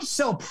is, why don't you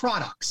sell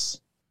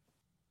products?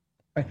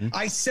 Right? Mm-hmm.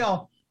 I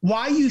sell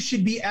why you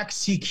should be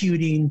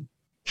executing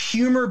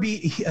human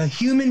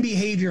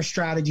behavior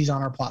strategies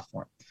on our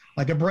platform.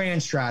 like a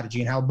brand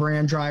strategy and how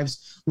brand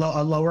drives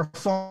a lower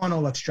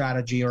funnel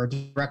strategy, or a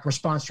direct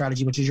response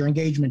strategy, which is your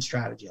engagement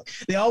strategy.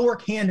 They all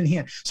work hand in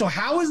hand. So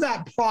how is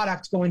that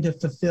product going to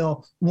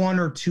fulfill one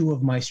or two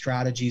of my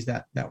strategies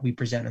that we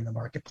present in the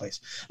marketplace?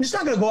 I'm just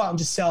not going to go out and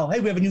just sell, hey,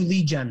 we have a new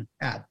lead gen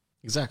ad.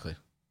 Exactly.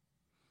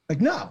 Like,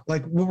 no,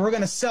 like we're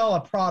going to sell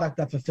a product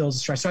that fulfills the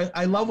strategy. So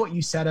I love what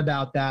you said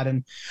about that.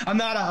 And I'm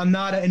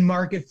not in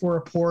market for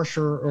a Porsche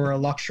or a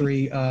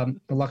luxury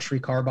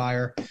car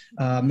buyer,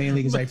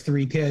 mainly because I have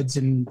 3 kids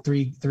and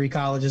three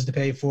colleges to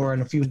pay for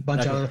and a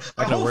bunch of other.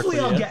 But hopefully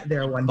I'll get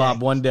there one day.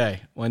 Bob, one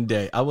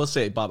day. I will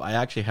say, Bob, I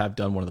actually have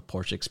done one of the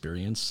Porsche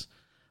Experience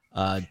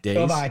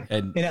days.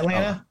 In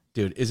Atlanta?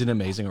 Dude, is it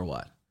amazing or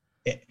what?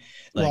 It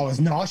was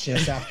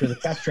nauseous after the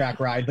test track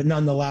ride, but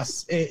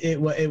nonetheless,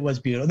 it was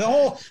beautiful.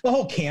 The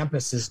whole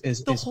campus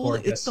is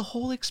gorgeous. It's the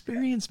whole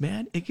experience,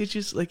 man. It gets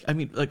just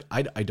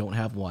I don't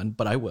have one,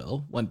 but I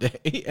will one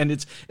day, and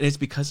it's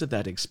because of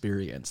that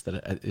experience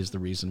that is the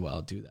reason why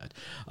I'll do that.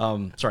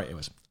 Sorry,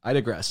 anyways, I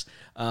digress.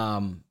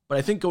 But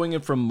I think going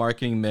in from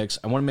marketing mix,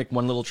 I want to make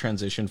one little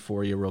transition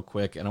for you real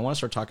quick, and I want to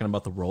start talking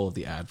about the role of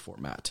the ad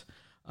format.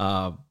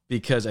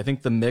 Because I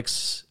think the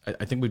mix,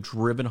 I think we've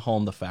driven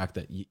home the fact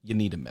that you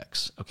need a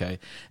mix, okay?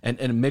 And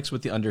a mix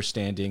with the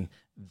understanding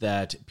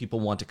that people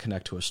want to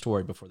connect to a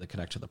story before they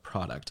connect to the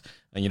product.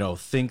 And,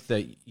 think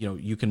that,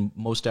 you can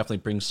most definitely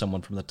bring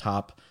someone from the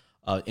top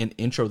and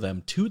intro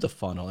them to the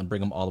funnel and bring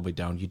them all the way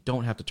down. You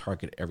don't have to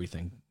target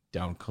everything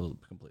down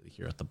completely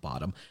here at the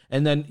bottom.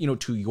 And then,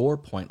 to your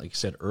point, like you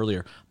said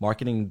earlier,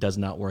 marketing does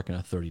not work in a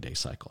 30-day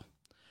cycle.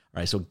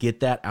 All right, so get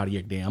that out of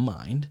your damn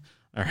mind.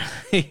 All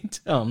right.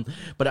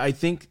 But I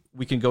think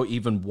we can go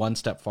even one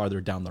step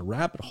farther down the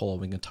rabbit hole.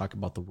 We can talk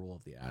about the role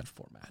of the ad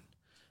format,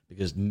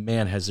 because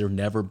man, has there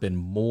never been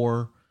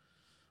more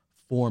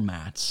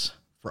formats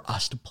for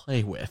us to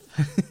play with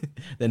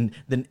than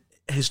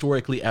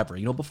historically ever.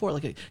 Before,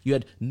 like, you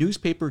had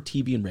newspaper,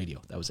 TV, and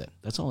radio. That was it.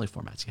 That's the only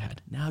formats you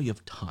had. Now you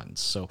have tons.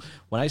 So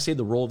when I say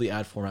the role of the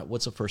ad format,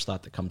 what's the first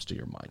thought that comes to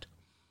your mind?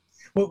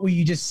 What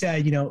you just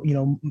said,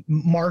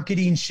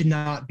 marketing should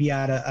not be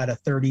at a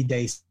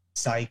 30-day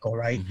cycle,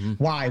 right? Mm-hmm.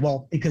 Why?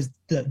 Well, because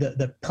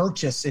the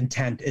purchase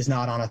intent is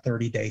not on a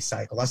 30-day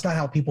cycle. That's not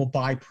how people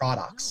buy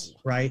products,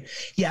 right?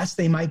 Yes,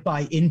 they might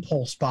buy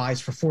impulse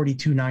buys for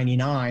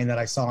 $42.99 that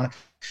I saw on it,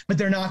 but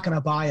they're not going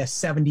to buy a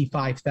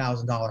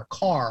 $75,000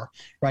 car,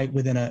 right?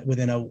 Within a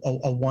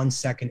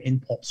 1-second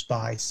impulse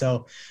buy.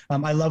 So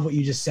I love what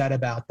you just said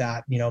about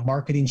that.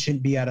 Marketing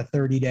shouldn't be at a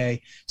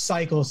 30-day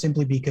cycle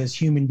simply because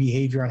human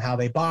behavior and how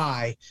they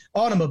buy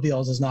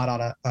automobiles is not on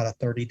a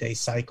 30-day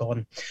cycle.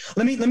 And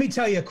let me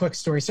tell you a quick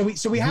story. So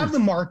we have the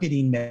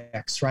marketing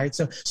mix, right?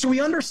 So we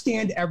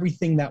understand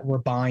everything that we're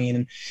buying,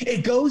 and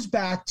it goes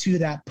back to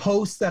that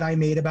post that I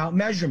made about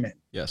measurement.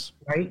 Yes.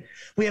 Right?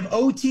 We have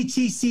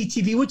OTT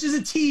CTV, which is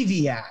a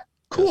TV ad.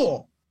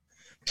 Cool.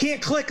 Yes.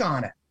 Can't click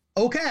on it.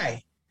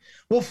 Okay.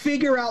 We'll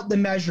figure out the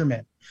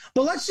measurement.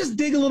 But let's just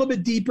dig a little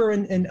bit deeper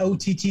in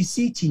OTT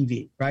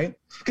CTV, right?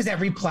 Because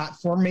every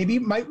platform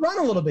might run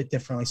a little bit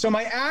differently. So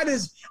my ad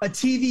is a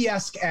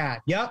TV-esque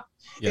ad. Yep.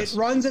 Yes. It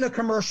runs in a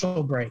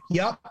commercial break.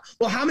 Yep.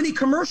 Well, how many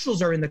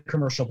commercials are in the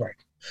commercial break?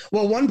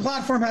 Well, one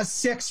platform has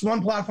 6,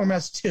 one platform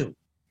has 2.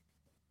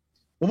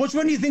 Well, which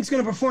one do you think is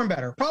going to perform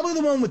better? Probably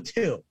the one with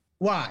 2.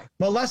 Why?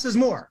 Well, less is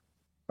more,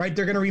 right?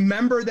 They're going to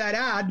remember that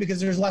ad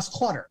because there's less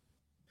clutter.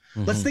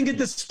 Mm-hmm. Let's think of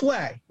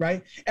display,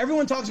 right?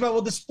 Everyone talks about,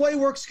 well, display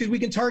works because we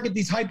can target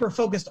these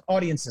hyper-focused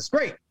audiences.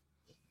 Great.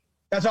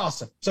 That's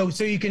awesome. So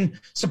you can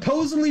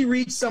supposedly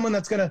reach someone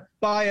that's going to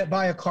buy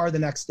a car the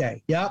next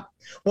day. Yeah.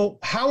 Well,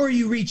 how are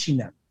you reaching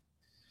them?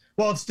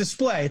 Well, it's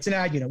display. It's an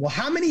ad unit. Well,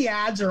 how many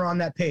ads are on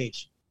that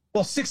page?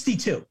 Well,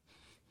 62,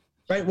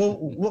 right? Well,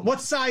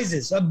 what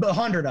sizes?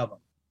 100 of them.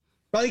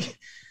 Like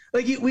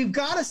we've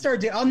got to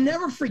start. I'll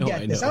never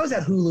forget this. I was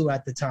at Hulu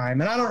at the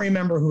time, and I don't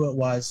remember who it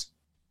was,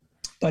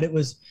 but it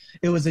was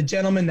a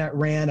gentleman that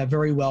ran a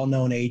very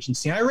well-known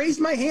agency. I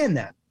raised my hand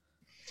then,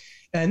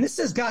 and this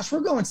is, gosh, we're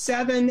going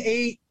 7,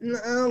 8,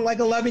 like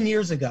 11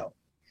 years ago.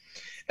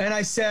 And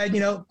I said,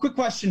 quick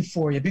question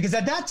for you, because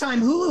at that time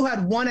Hulu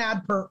had 1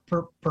 ad per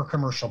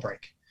commercial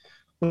break,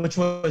 which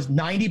was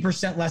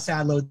 90% less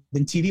ad load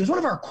than TV. It was one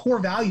of our core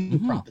value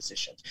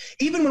propositions.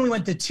 Even when we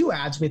went to 2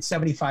 ads, we had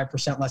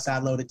 75% less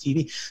ad load at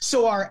TV.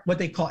 So our, what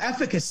they call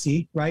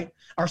efficacy, right?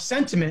 Our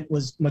sentiment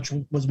was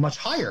much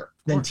higher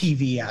than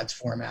TV ads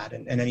format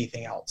and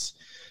anything else.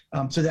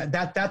 So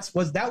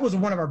that was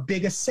one of our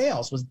biggest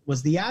sales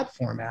was the ad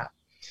format.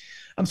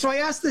 So I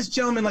asked this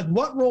gentleman, like,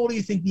 what role do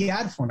you think the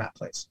ad format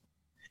plays?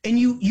 And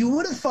you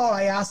would have thought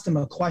I asked him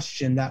a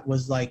question that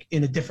was like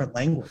in a different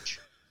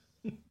language.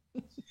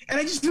 And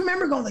I just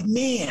remember going like,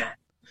 man,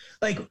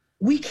 like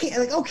we can't,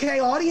 like, okay,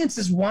 audience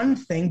is one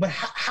thing, but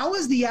how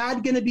is the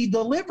ad going to be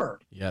delivered?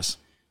 Yes.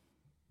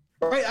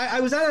 Right. I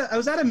was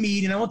at a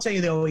meeting. I won't tell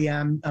you the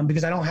OEM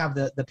because I don't have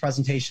the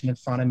presentation in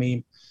front of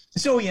me.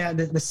 This OEM,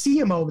 the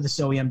CMO of this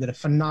OEM did a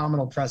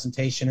phenomenal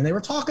presentation, and they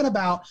were talking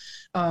about,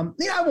 I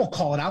won't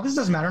call it out because it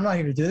doesn't matter. I'm not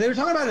here to do it. They were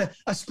talking about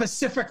a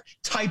specific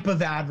type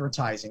of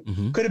advertising.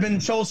 Mm-hmm. Could have been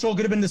social,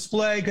 could have been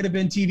display, could have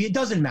been TV. It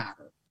doesn't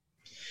matter.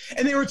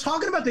 And they were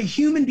talking about the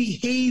human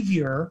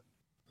behavior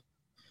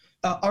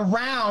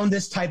around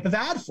this type of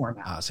ad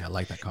format. See, I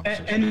like that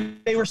conversation.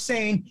 And they were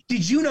saying,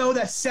 did you know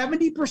that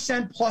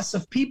 70% plus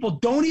of people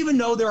don't even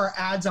know there are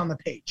ads on the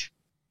page?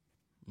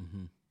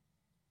 Mm-hmm.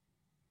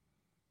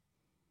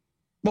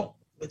 Well,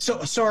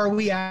 so are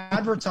we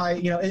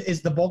advertising,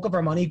 is the bulk of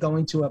our money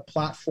going to a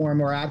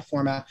platform or ad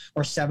format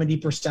where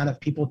 70%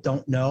 of people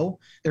don't know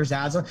there's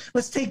ads on?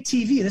 Let's take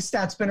TV. This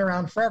stat's been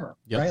around forever,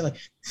 right? Like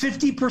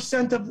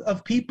 50%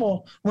 of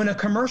people, when a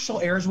commercial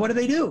airs, what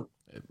do?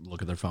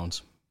 Look at their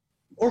phones.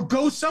 Or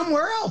go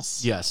somewhere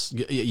else. Yes,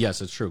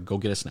 it's true. Go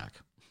get a snack.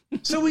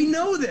 So we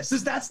know this.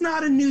 That's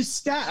not a new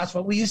stat. That's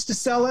what we used to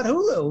sell at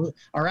Hulu.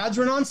 Our ads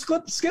were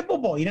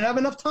non-skippable. You didn't have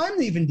enough time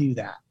to even do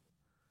that.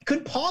 You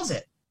couldn't pause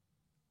it.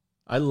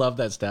 I love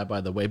that stat,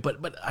 by the way.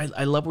 But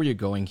I love where you're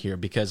going here,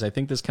 because I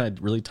think this kind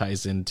of really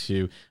ties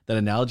into that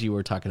analogy we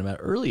were talking about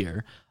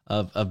earlier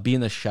of being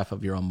the chef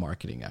of your own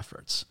marketing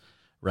efforts,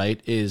 right?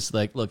 Is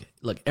like, look,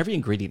 every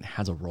ingredient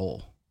has a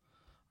role.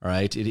 All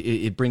right,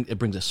 it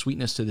brings a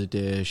sweetness to the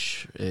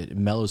dish, it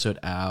mellows it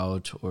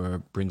out,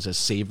 or brings a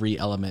savory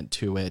element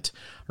to it,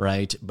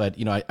 right? But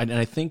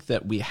I think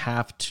that we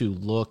have to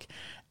look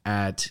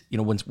at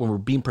when we're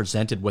being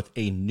presented with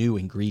a new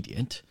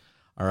ingredient,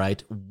 all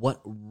right,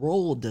 what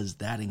role does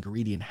that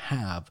ingredient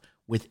have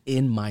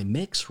within my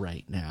mix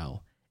right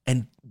now,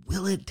 and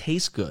will it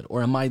taste good,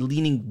 or am I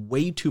leaning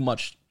way too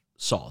much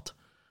salt?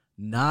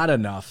 Not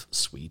enough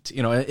sweet,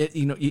 you know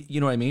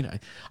what I mean.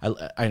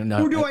 I don't know.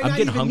 I'm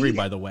getting hungry,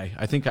 by the way.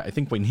 I think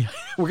we're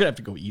gonna have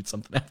to go eat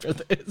something after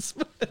this.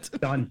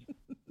 Done.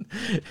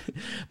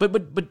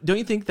 But don't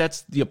you think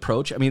that's the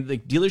approach? I mean, the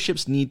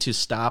dealerships need to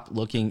stop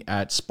looking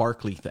at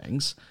sparkly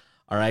things,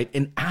 all right,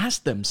 and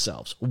ask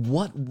themselves,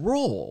 what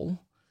role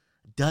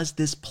does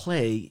this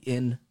play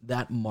in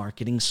that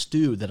marketing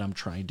stew that I'm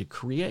trying to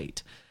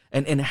create,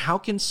 and how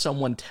can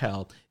someone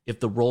tell if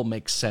the role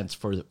makes sense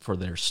for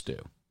their stew?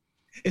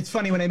 It's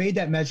funny, when I made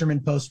that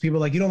measurement post, people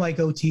were like, you don't like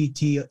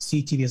OTT,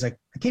 CTV. I was like,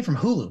 I came from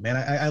Hulu, man.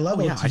 I love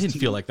OTT. I didn't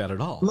feel like that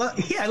at all.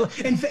 Yeah.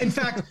 In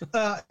fact,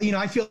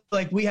 I feel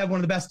like we have one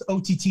of the best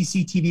OTT,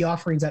 CTV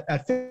offerings at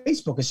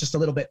Facebook. It's just a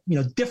little bit,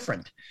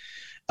 different.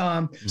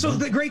 So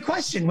the great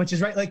question, which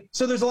is right. Like,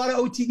 so there's a lot of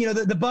OTT,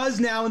 the buzz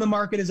now in the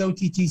market is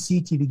OTT,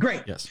 CTV.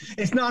 Great. Yes.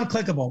 It's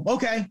non-clickable.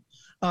 Okay.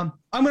 I'm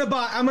going to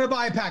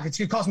buy a package. It's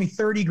going to cost me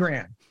 30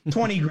 grand,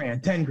 20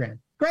 grand, 10 grand.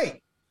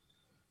 Great.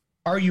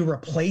 Are you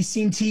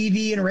replacing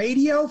TV and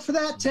radio for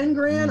that 10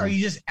 grand? Are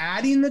you just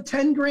adding the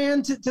 10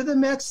 grand to the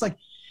mix? Like,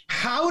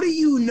 how do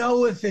you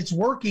know if it's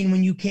working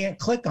when you can't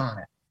click on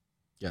it?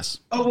 Yes.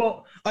 Oh,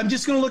 well, I'm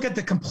just going to look at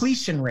the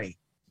completion rate.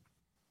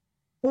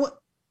 Well,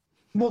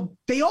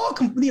 they all,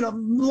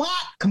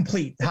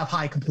 have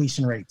high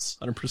completion rates.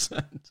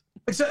 100%.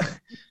 So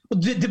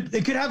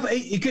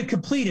it could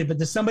complete it, but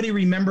does somebody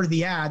remember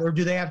the ad, or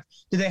do they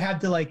have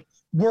to like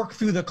work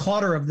through the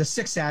clutter of the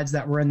 6 ads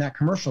that were in that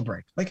commercial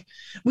break? Like,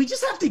 we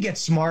just have to get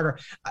smarter.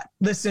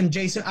 Listen,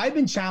 Jason, I've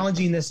been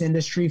challenging this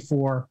industry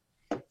for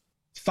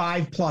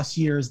 5+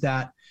 years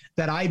that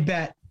I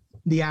bet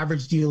the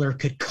average dealer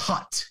could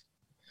cut,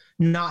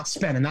 not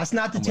spend. And that's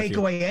not to take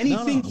away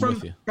anything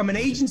from an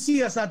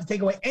agency. That's not to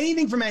take away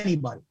anything from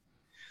anybody,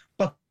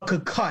 but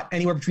could cut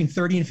anywhere between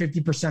 30 and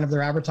 50% of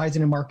their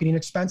advertising and marketing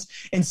expense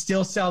and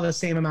still sell the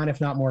same amount,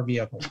 if not more,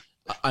 vehicles.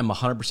 I'm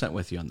 100%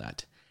 with you on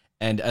that.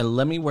 And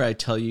let me, where I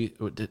tell you,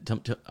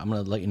 I'm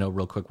going to let you know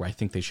real quick where I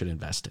think they should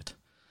invest it.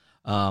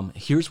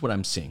 Here's what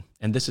I'm seeing.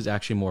 And this is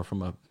actually more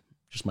from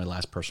just my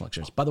last personal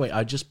experience. By the way,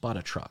 I just bought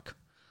a truck.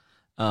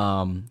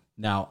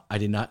 Now, I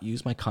did not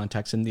use my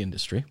contacts in the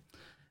industry.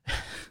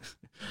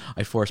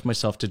 I forced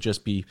myself to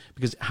just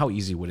because how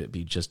easy would it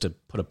be just to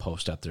put a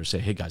post out there, say,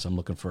 hey guys, I'm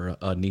looking for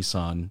a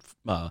Nissan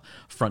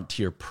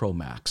Frontier Pro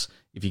Max.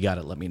 If you got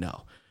it, let me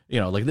know.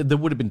 That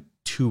would have been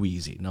too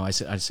easy. No, I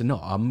said, no,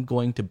 I'm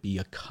going to be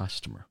a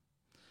customer.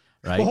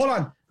 Right. Well, hold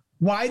on.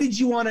 Why did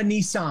you want a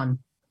Nissan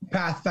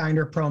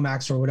Pathfinder Pro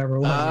Max or whatever it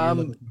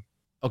was?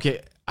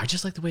 Okay, I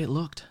just like the way it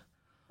looked.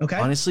 Okay.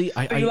 Honestly,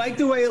 you like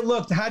the way it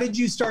looked. How did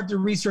you start to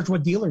research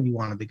what dealer you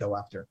wanted to go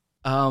after?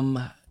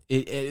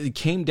 It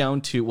came down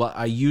to, well,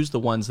 I used the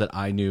ones that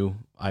I knew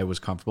I was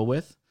comfortable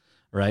with,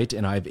 right?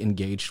 And I've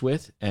engaged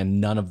with,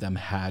 and none of them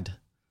had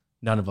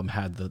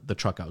the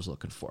truck I was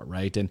looking for,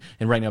 right? And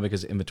right now,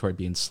 because of inventory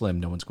being slim,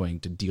 no one's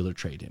going to dealer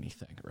trade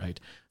anything, right?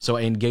 So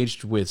I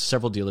engaged with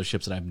several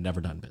dealerships that I've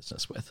never done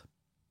business with.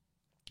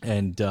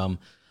 And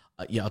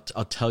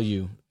I'll tell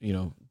you,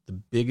 the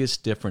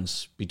biggest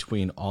difference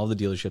between all the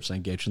dealerships I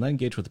engaged, and I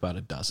engaged with about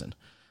a dozen,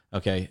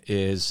 okay,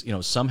 is,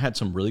 some had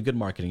some really good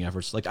marketing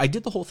efforts. Like, I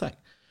did the whole thing.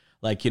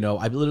 Like,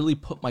 I literally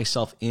put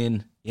myself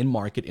in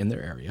market in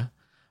their area,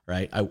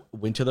 right? I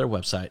went to their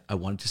website. I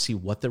wanted to see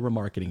what their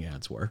remarketing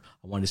ads were.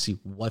 I wanted to see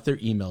what their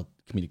email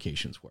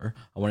communications were.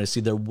 I wanted to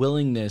see their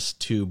willingness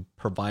to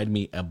provide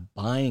me a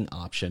buying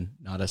option,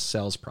 not a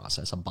sales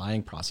process, a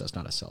buying process,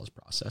 not a sales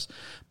process.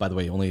 By the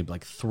way, only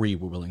like 3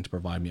 were willing to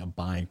provide me a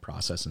buying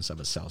process instead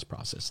of a sales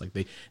process. Like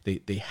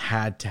they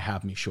had to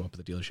have me show up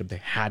at the dealership. They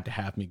had to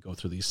have me go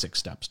through these 6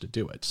 steps to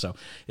do it. So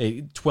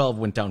 12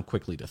 went down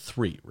quickly to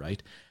 3,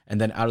 right? And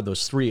then out of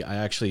those 3,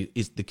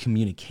 the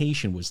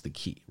communication was the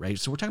key, right?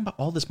 So we're talking about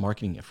all this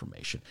marketing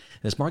information,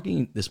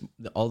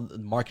 all the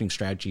marketing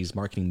strategies,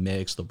 marketing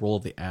mix, the role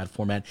of the ad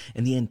format,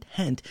 and the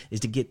intent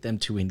is to get them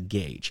to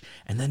engage.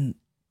 And then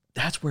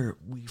that's where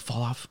we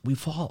fall off. We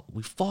fall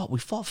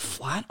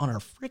flat on our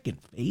freaking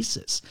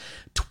faces.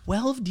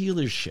 12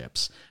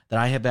 dealerships that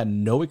I have had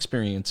no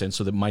experience in,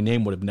 so that my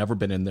name would have never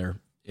been in their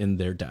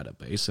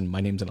database, and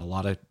my name's in a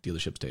lot of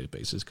dealerships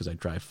databases because I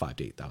drive 5,000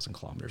 to 8,000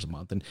 kilometers a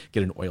month and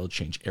get an oil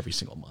change every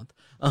single month.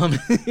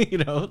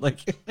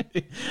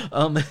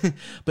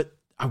 But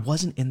I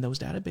wasn't in those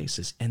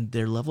databases, and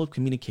their level of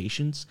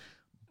communications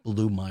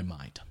blew my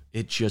mind.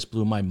 It just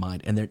blew my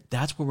mind, and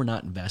that's where we're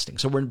not investing.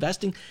 So we're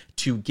investing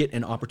to get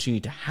an opportunity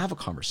to have a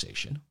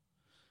conversation.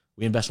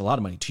 We invest a lot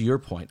of money. To your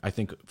point, I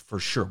think for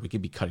sure we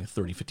could be cutting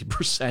 30,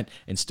 50%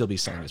 and still be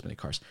selling as many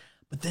cars.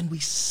 But then we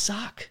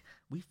suck.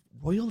 We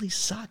royally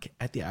suck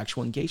at the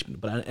actual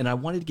engagement. And I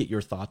wanted to get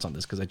your thoughts on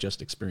this because I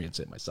just experienced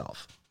it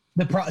myself.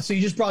 So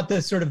you just brought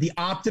the sort of the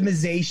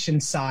optimization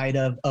side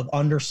of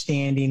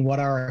understanding what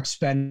our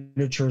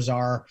expenditures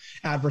are,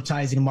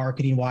 advertising and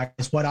marketing wise,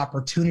 what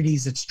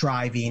opportunities it's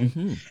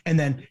driving, and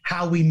then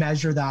how we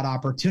measure that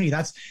opportunity.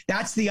 That's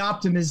the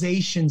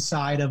optimization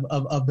side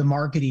of the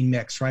marketing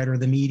mix, right? Or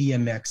the media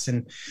mix.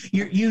 And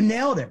you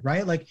nailed it,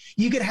 right? Like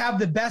you could have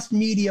the best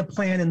media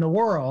plan in the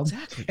world,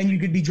 exactly, and you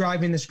could be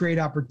driving this great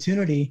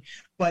opportunity.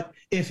 But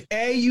if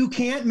you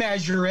can't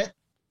measure it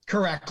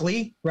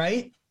correctly,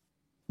 right?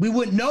 We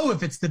wouldn't know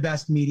if it's the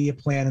best media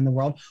plan in the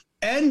world,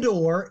 and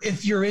or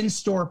if your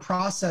in-store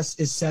process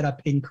is set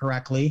up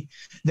incorrectly,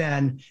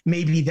 then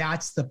maybe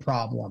that's the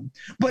problem.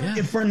 But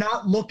if we're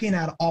not looking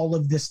at all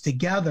of this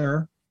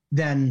together,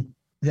 then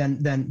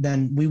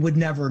we would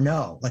never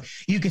know. Like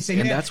you could say,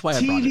 and that's why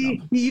I brought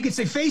it up. You could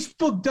say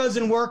Facebook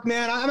doesn't work,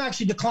 man. I'm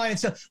actually declining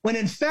stuff. When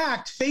in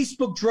fact,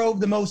 Facebook drove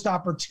the most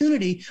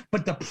opportunity,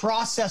 but the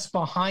process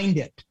behind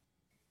it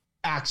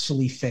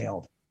actually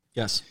failed.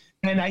 Yes.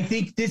 And I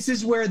think this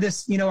is where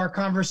our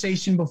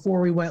conversation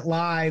before we went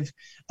live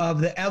of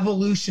the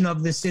evolution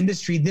of this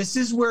industry, this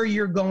is where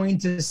you're going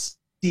to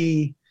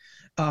see,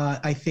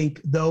 I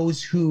think,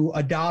 those who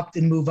adopt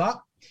and move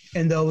up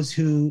and those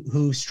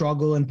who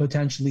struggle and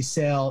potentially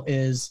fail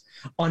is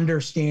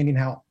understanding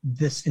how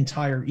this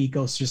entire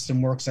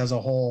ecosystem works as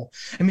a whole.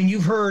 I mean,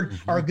 you've heard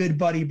our good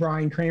buddy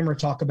Brian Kramer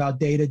talk about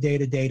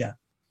data.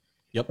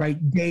 Yep.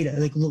 Right. Data.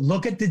 Like,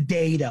 look at the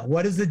data.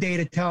 What does the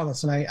data tell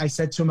us? And I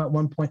said to him at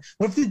one point,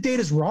 what if the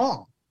data's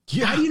wrong?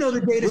 Yeah. How do you know the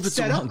data's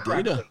set up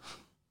correctly?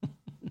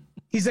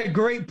 He's like,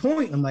 great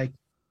point. I'm like,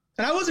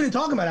 and I wasn't even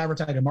talking about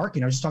advertising and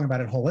marketing. I was just talking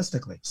about it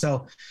holistically.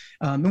 So,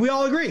 and we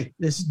all agree.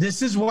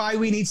 This is why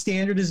we need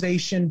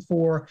standardization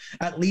for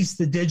at least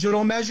the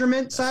digital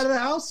measurement side of the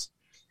house.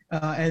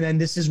 And then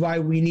this is why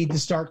we need to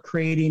start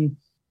creating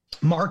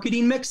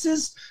marketing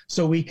mixes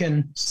so we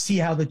can see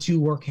how the two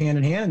work hand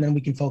in hand, and then we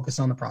can focus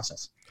on the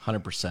process.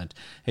 100%.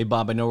 Hey,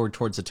 Bob, I know we're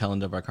towards the tail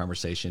end of our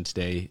conversation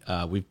today.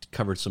 We've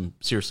covered some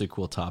seriously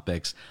cool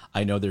topics.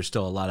 I know there's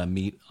still a lot of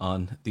meat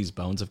on these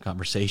bones of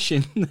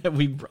conversation that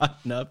we brought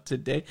up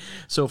today.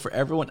 So for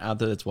everyone out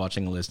there that's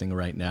watching and listening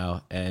right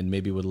now and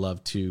maybe would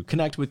love to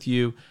connect with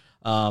you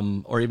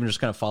or even just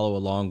kind of follow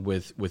along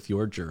with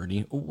your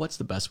journey, what's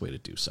the best way to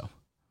do so?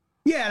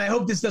 Yeah, and I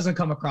hope this doesn't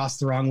come across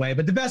the wrong way,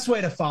 but the best way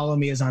to follow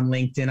me is on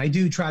LinkedIn. I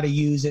do try to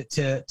use it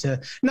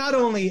to not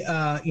only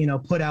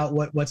put out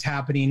what's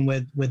happening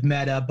with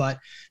Meta, but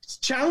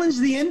challenge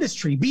the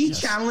industry. Be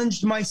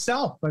challenged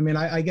myself. I mean,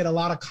 I get a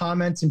lot of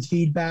comments and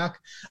feedback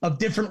of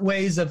different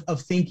ways of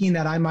thinking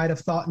that I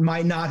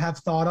might not have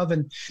thought of,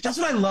 and that's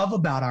what I love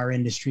about our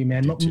industry,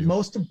 man.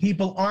 Most of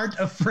people aren't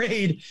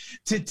afraid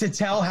to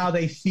tell how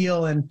they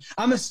feel, and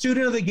I'm a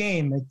student of the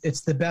game.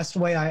 It's the best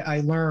way I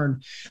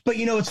learn. But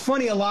it's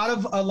funny. A lot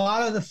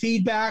of the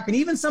feedback and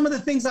even some of the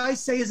things I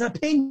say is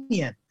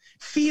opinion,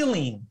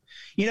 feeling.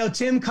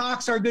 Tim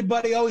Cox, our good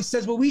buddy, always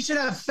says, well, we should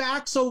have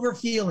facts over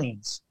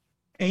feelings.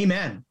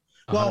 Amen.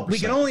 Well, 100%. We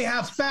can only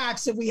have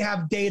facts if we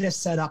have data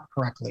set up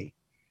correctly,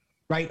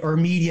 right? Or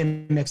media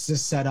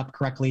mixes set up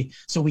correctly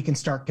so we can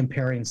start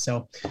comparing.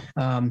 So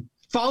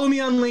follow me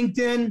on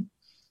LinkedIn.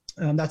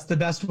 That's the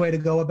best way to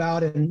go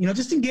about it. And,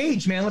 just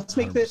engage, man. Let's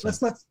make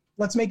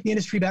let's make the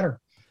industry better.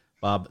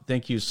 Bob,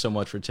 thank you so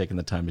much for taking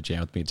the time to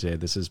jam with me today.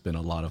 This has been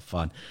a lot of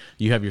fun.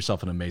 You have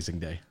yourself an amazing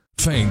day.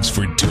 Thanks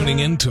for tuning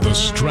in to the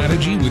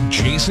Strategy with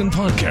Jason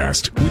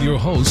podcast with your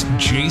host,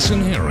 Jason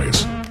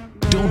Harris.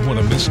 Don't want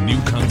to miss new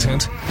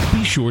content?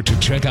 Be sure to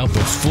check out the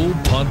full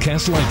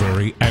podcast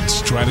library at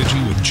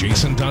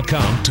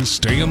strategywithjason.com to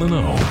stay in the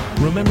know.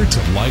 Remember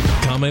to like,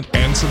 comment,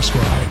 and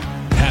subscribe.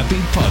 Happy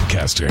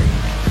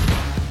podcasting.